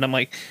New Bedford, I'm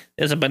like,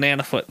 there's a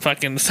Banana Foot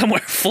fucking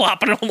somewhere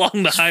flopping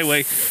along the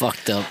highway.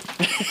 Fucked up.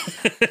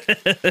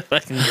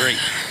 Fucking great.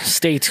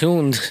 Stay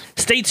tuned.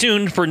 Stay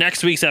tuned for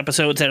next week's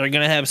episodes that are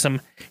going to have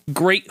some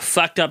great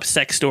fucked up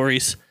sex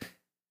stories.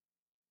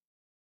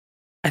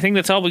 I think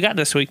that's all we got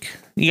this week.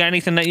 You got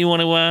anything that you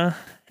want to,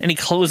 any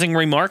closing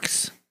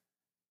remarks?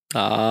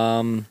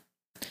 Nope.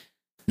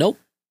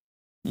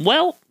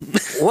 Well,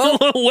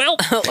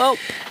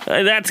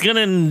 that's going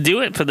to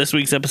do it for this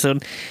week's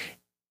episode.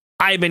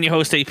 I've been your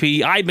host, AP.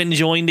 I've been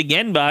joined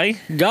again by...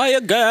 Guy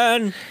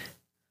again.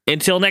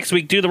 Until next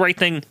week, do the right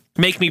thing.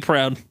 Make me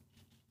proud.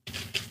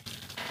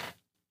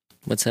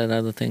 What's that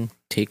other thing?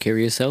 Take care of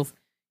yourself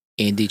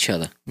and each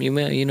other. You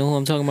know who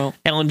I'm talking about?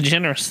 Ellen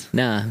DeGeneres.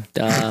 Nah.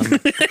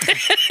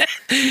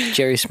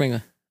 Jerry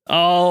Springer.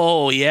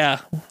 Oh,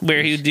 yeah.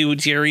 Where he would do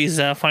Jerry's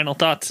final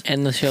thoughts.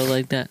 End the show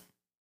like that.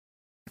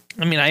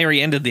 I mean, I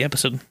already ended the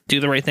episode. Do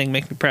the right thing,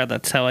 make me proud.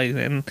 That's how I...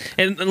 And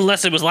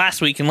unless it was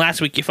last week, and last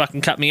week you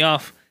fucking cut me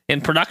off in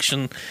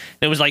production.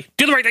 It was like,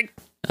 do the right thing.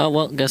 Oh,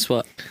 well, guess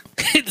what?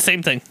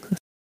 Same thing.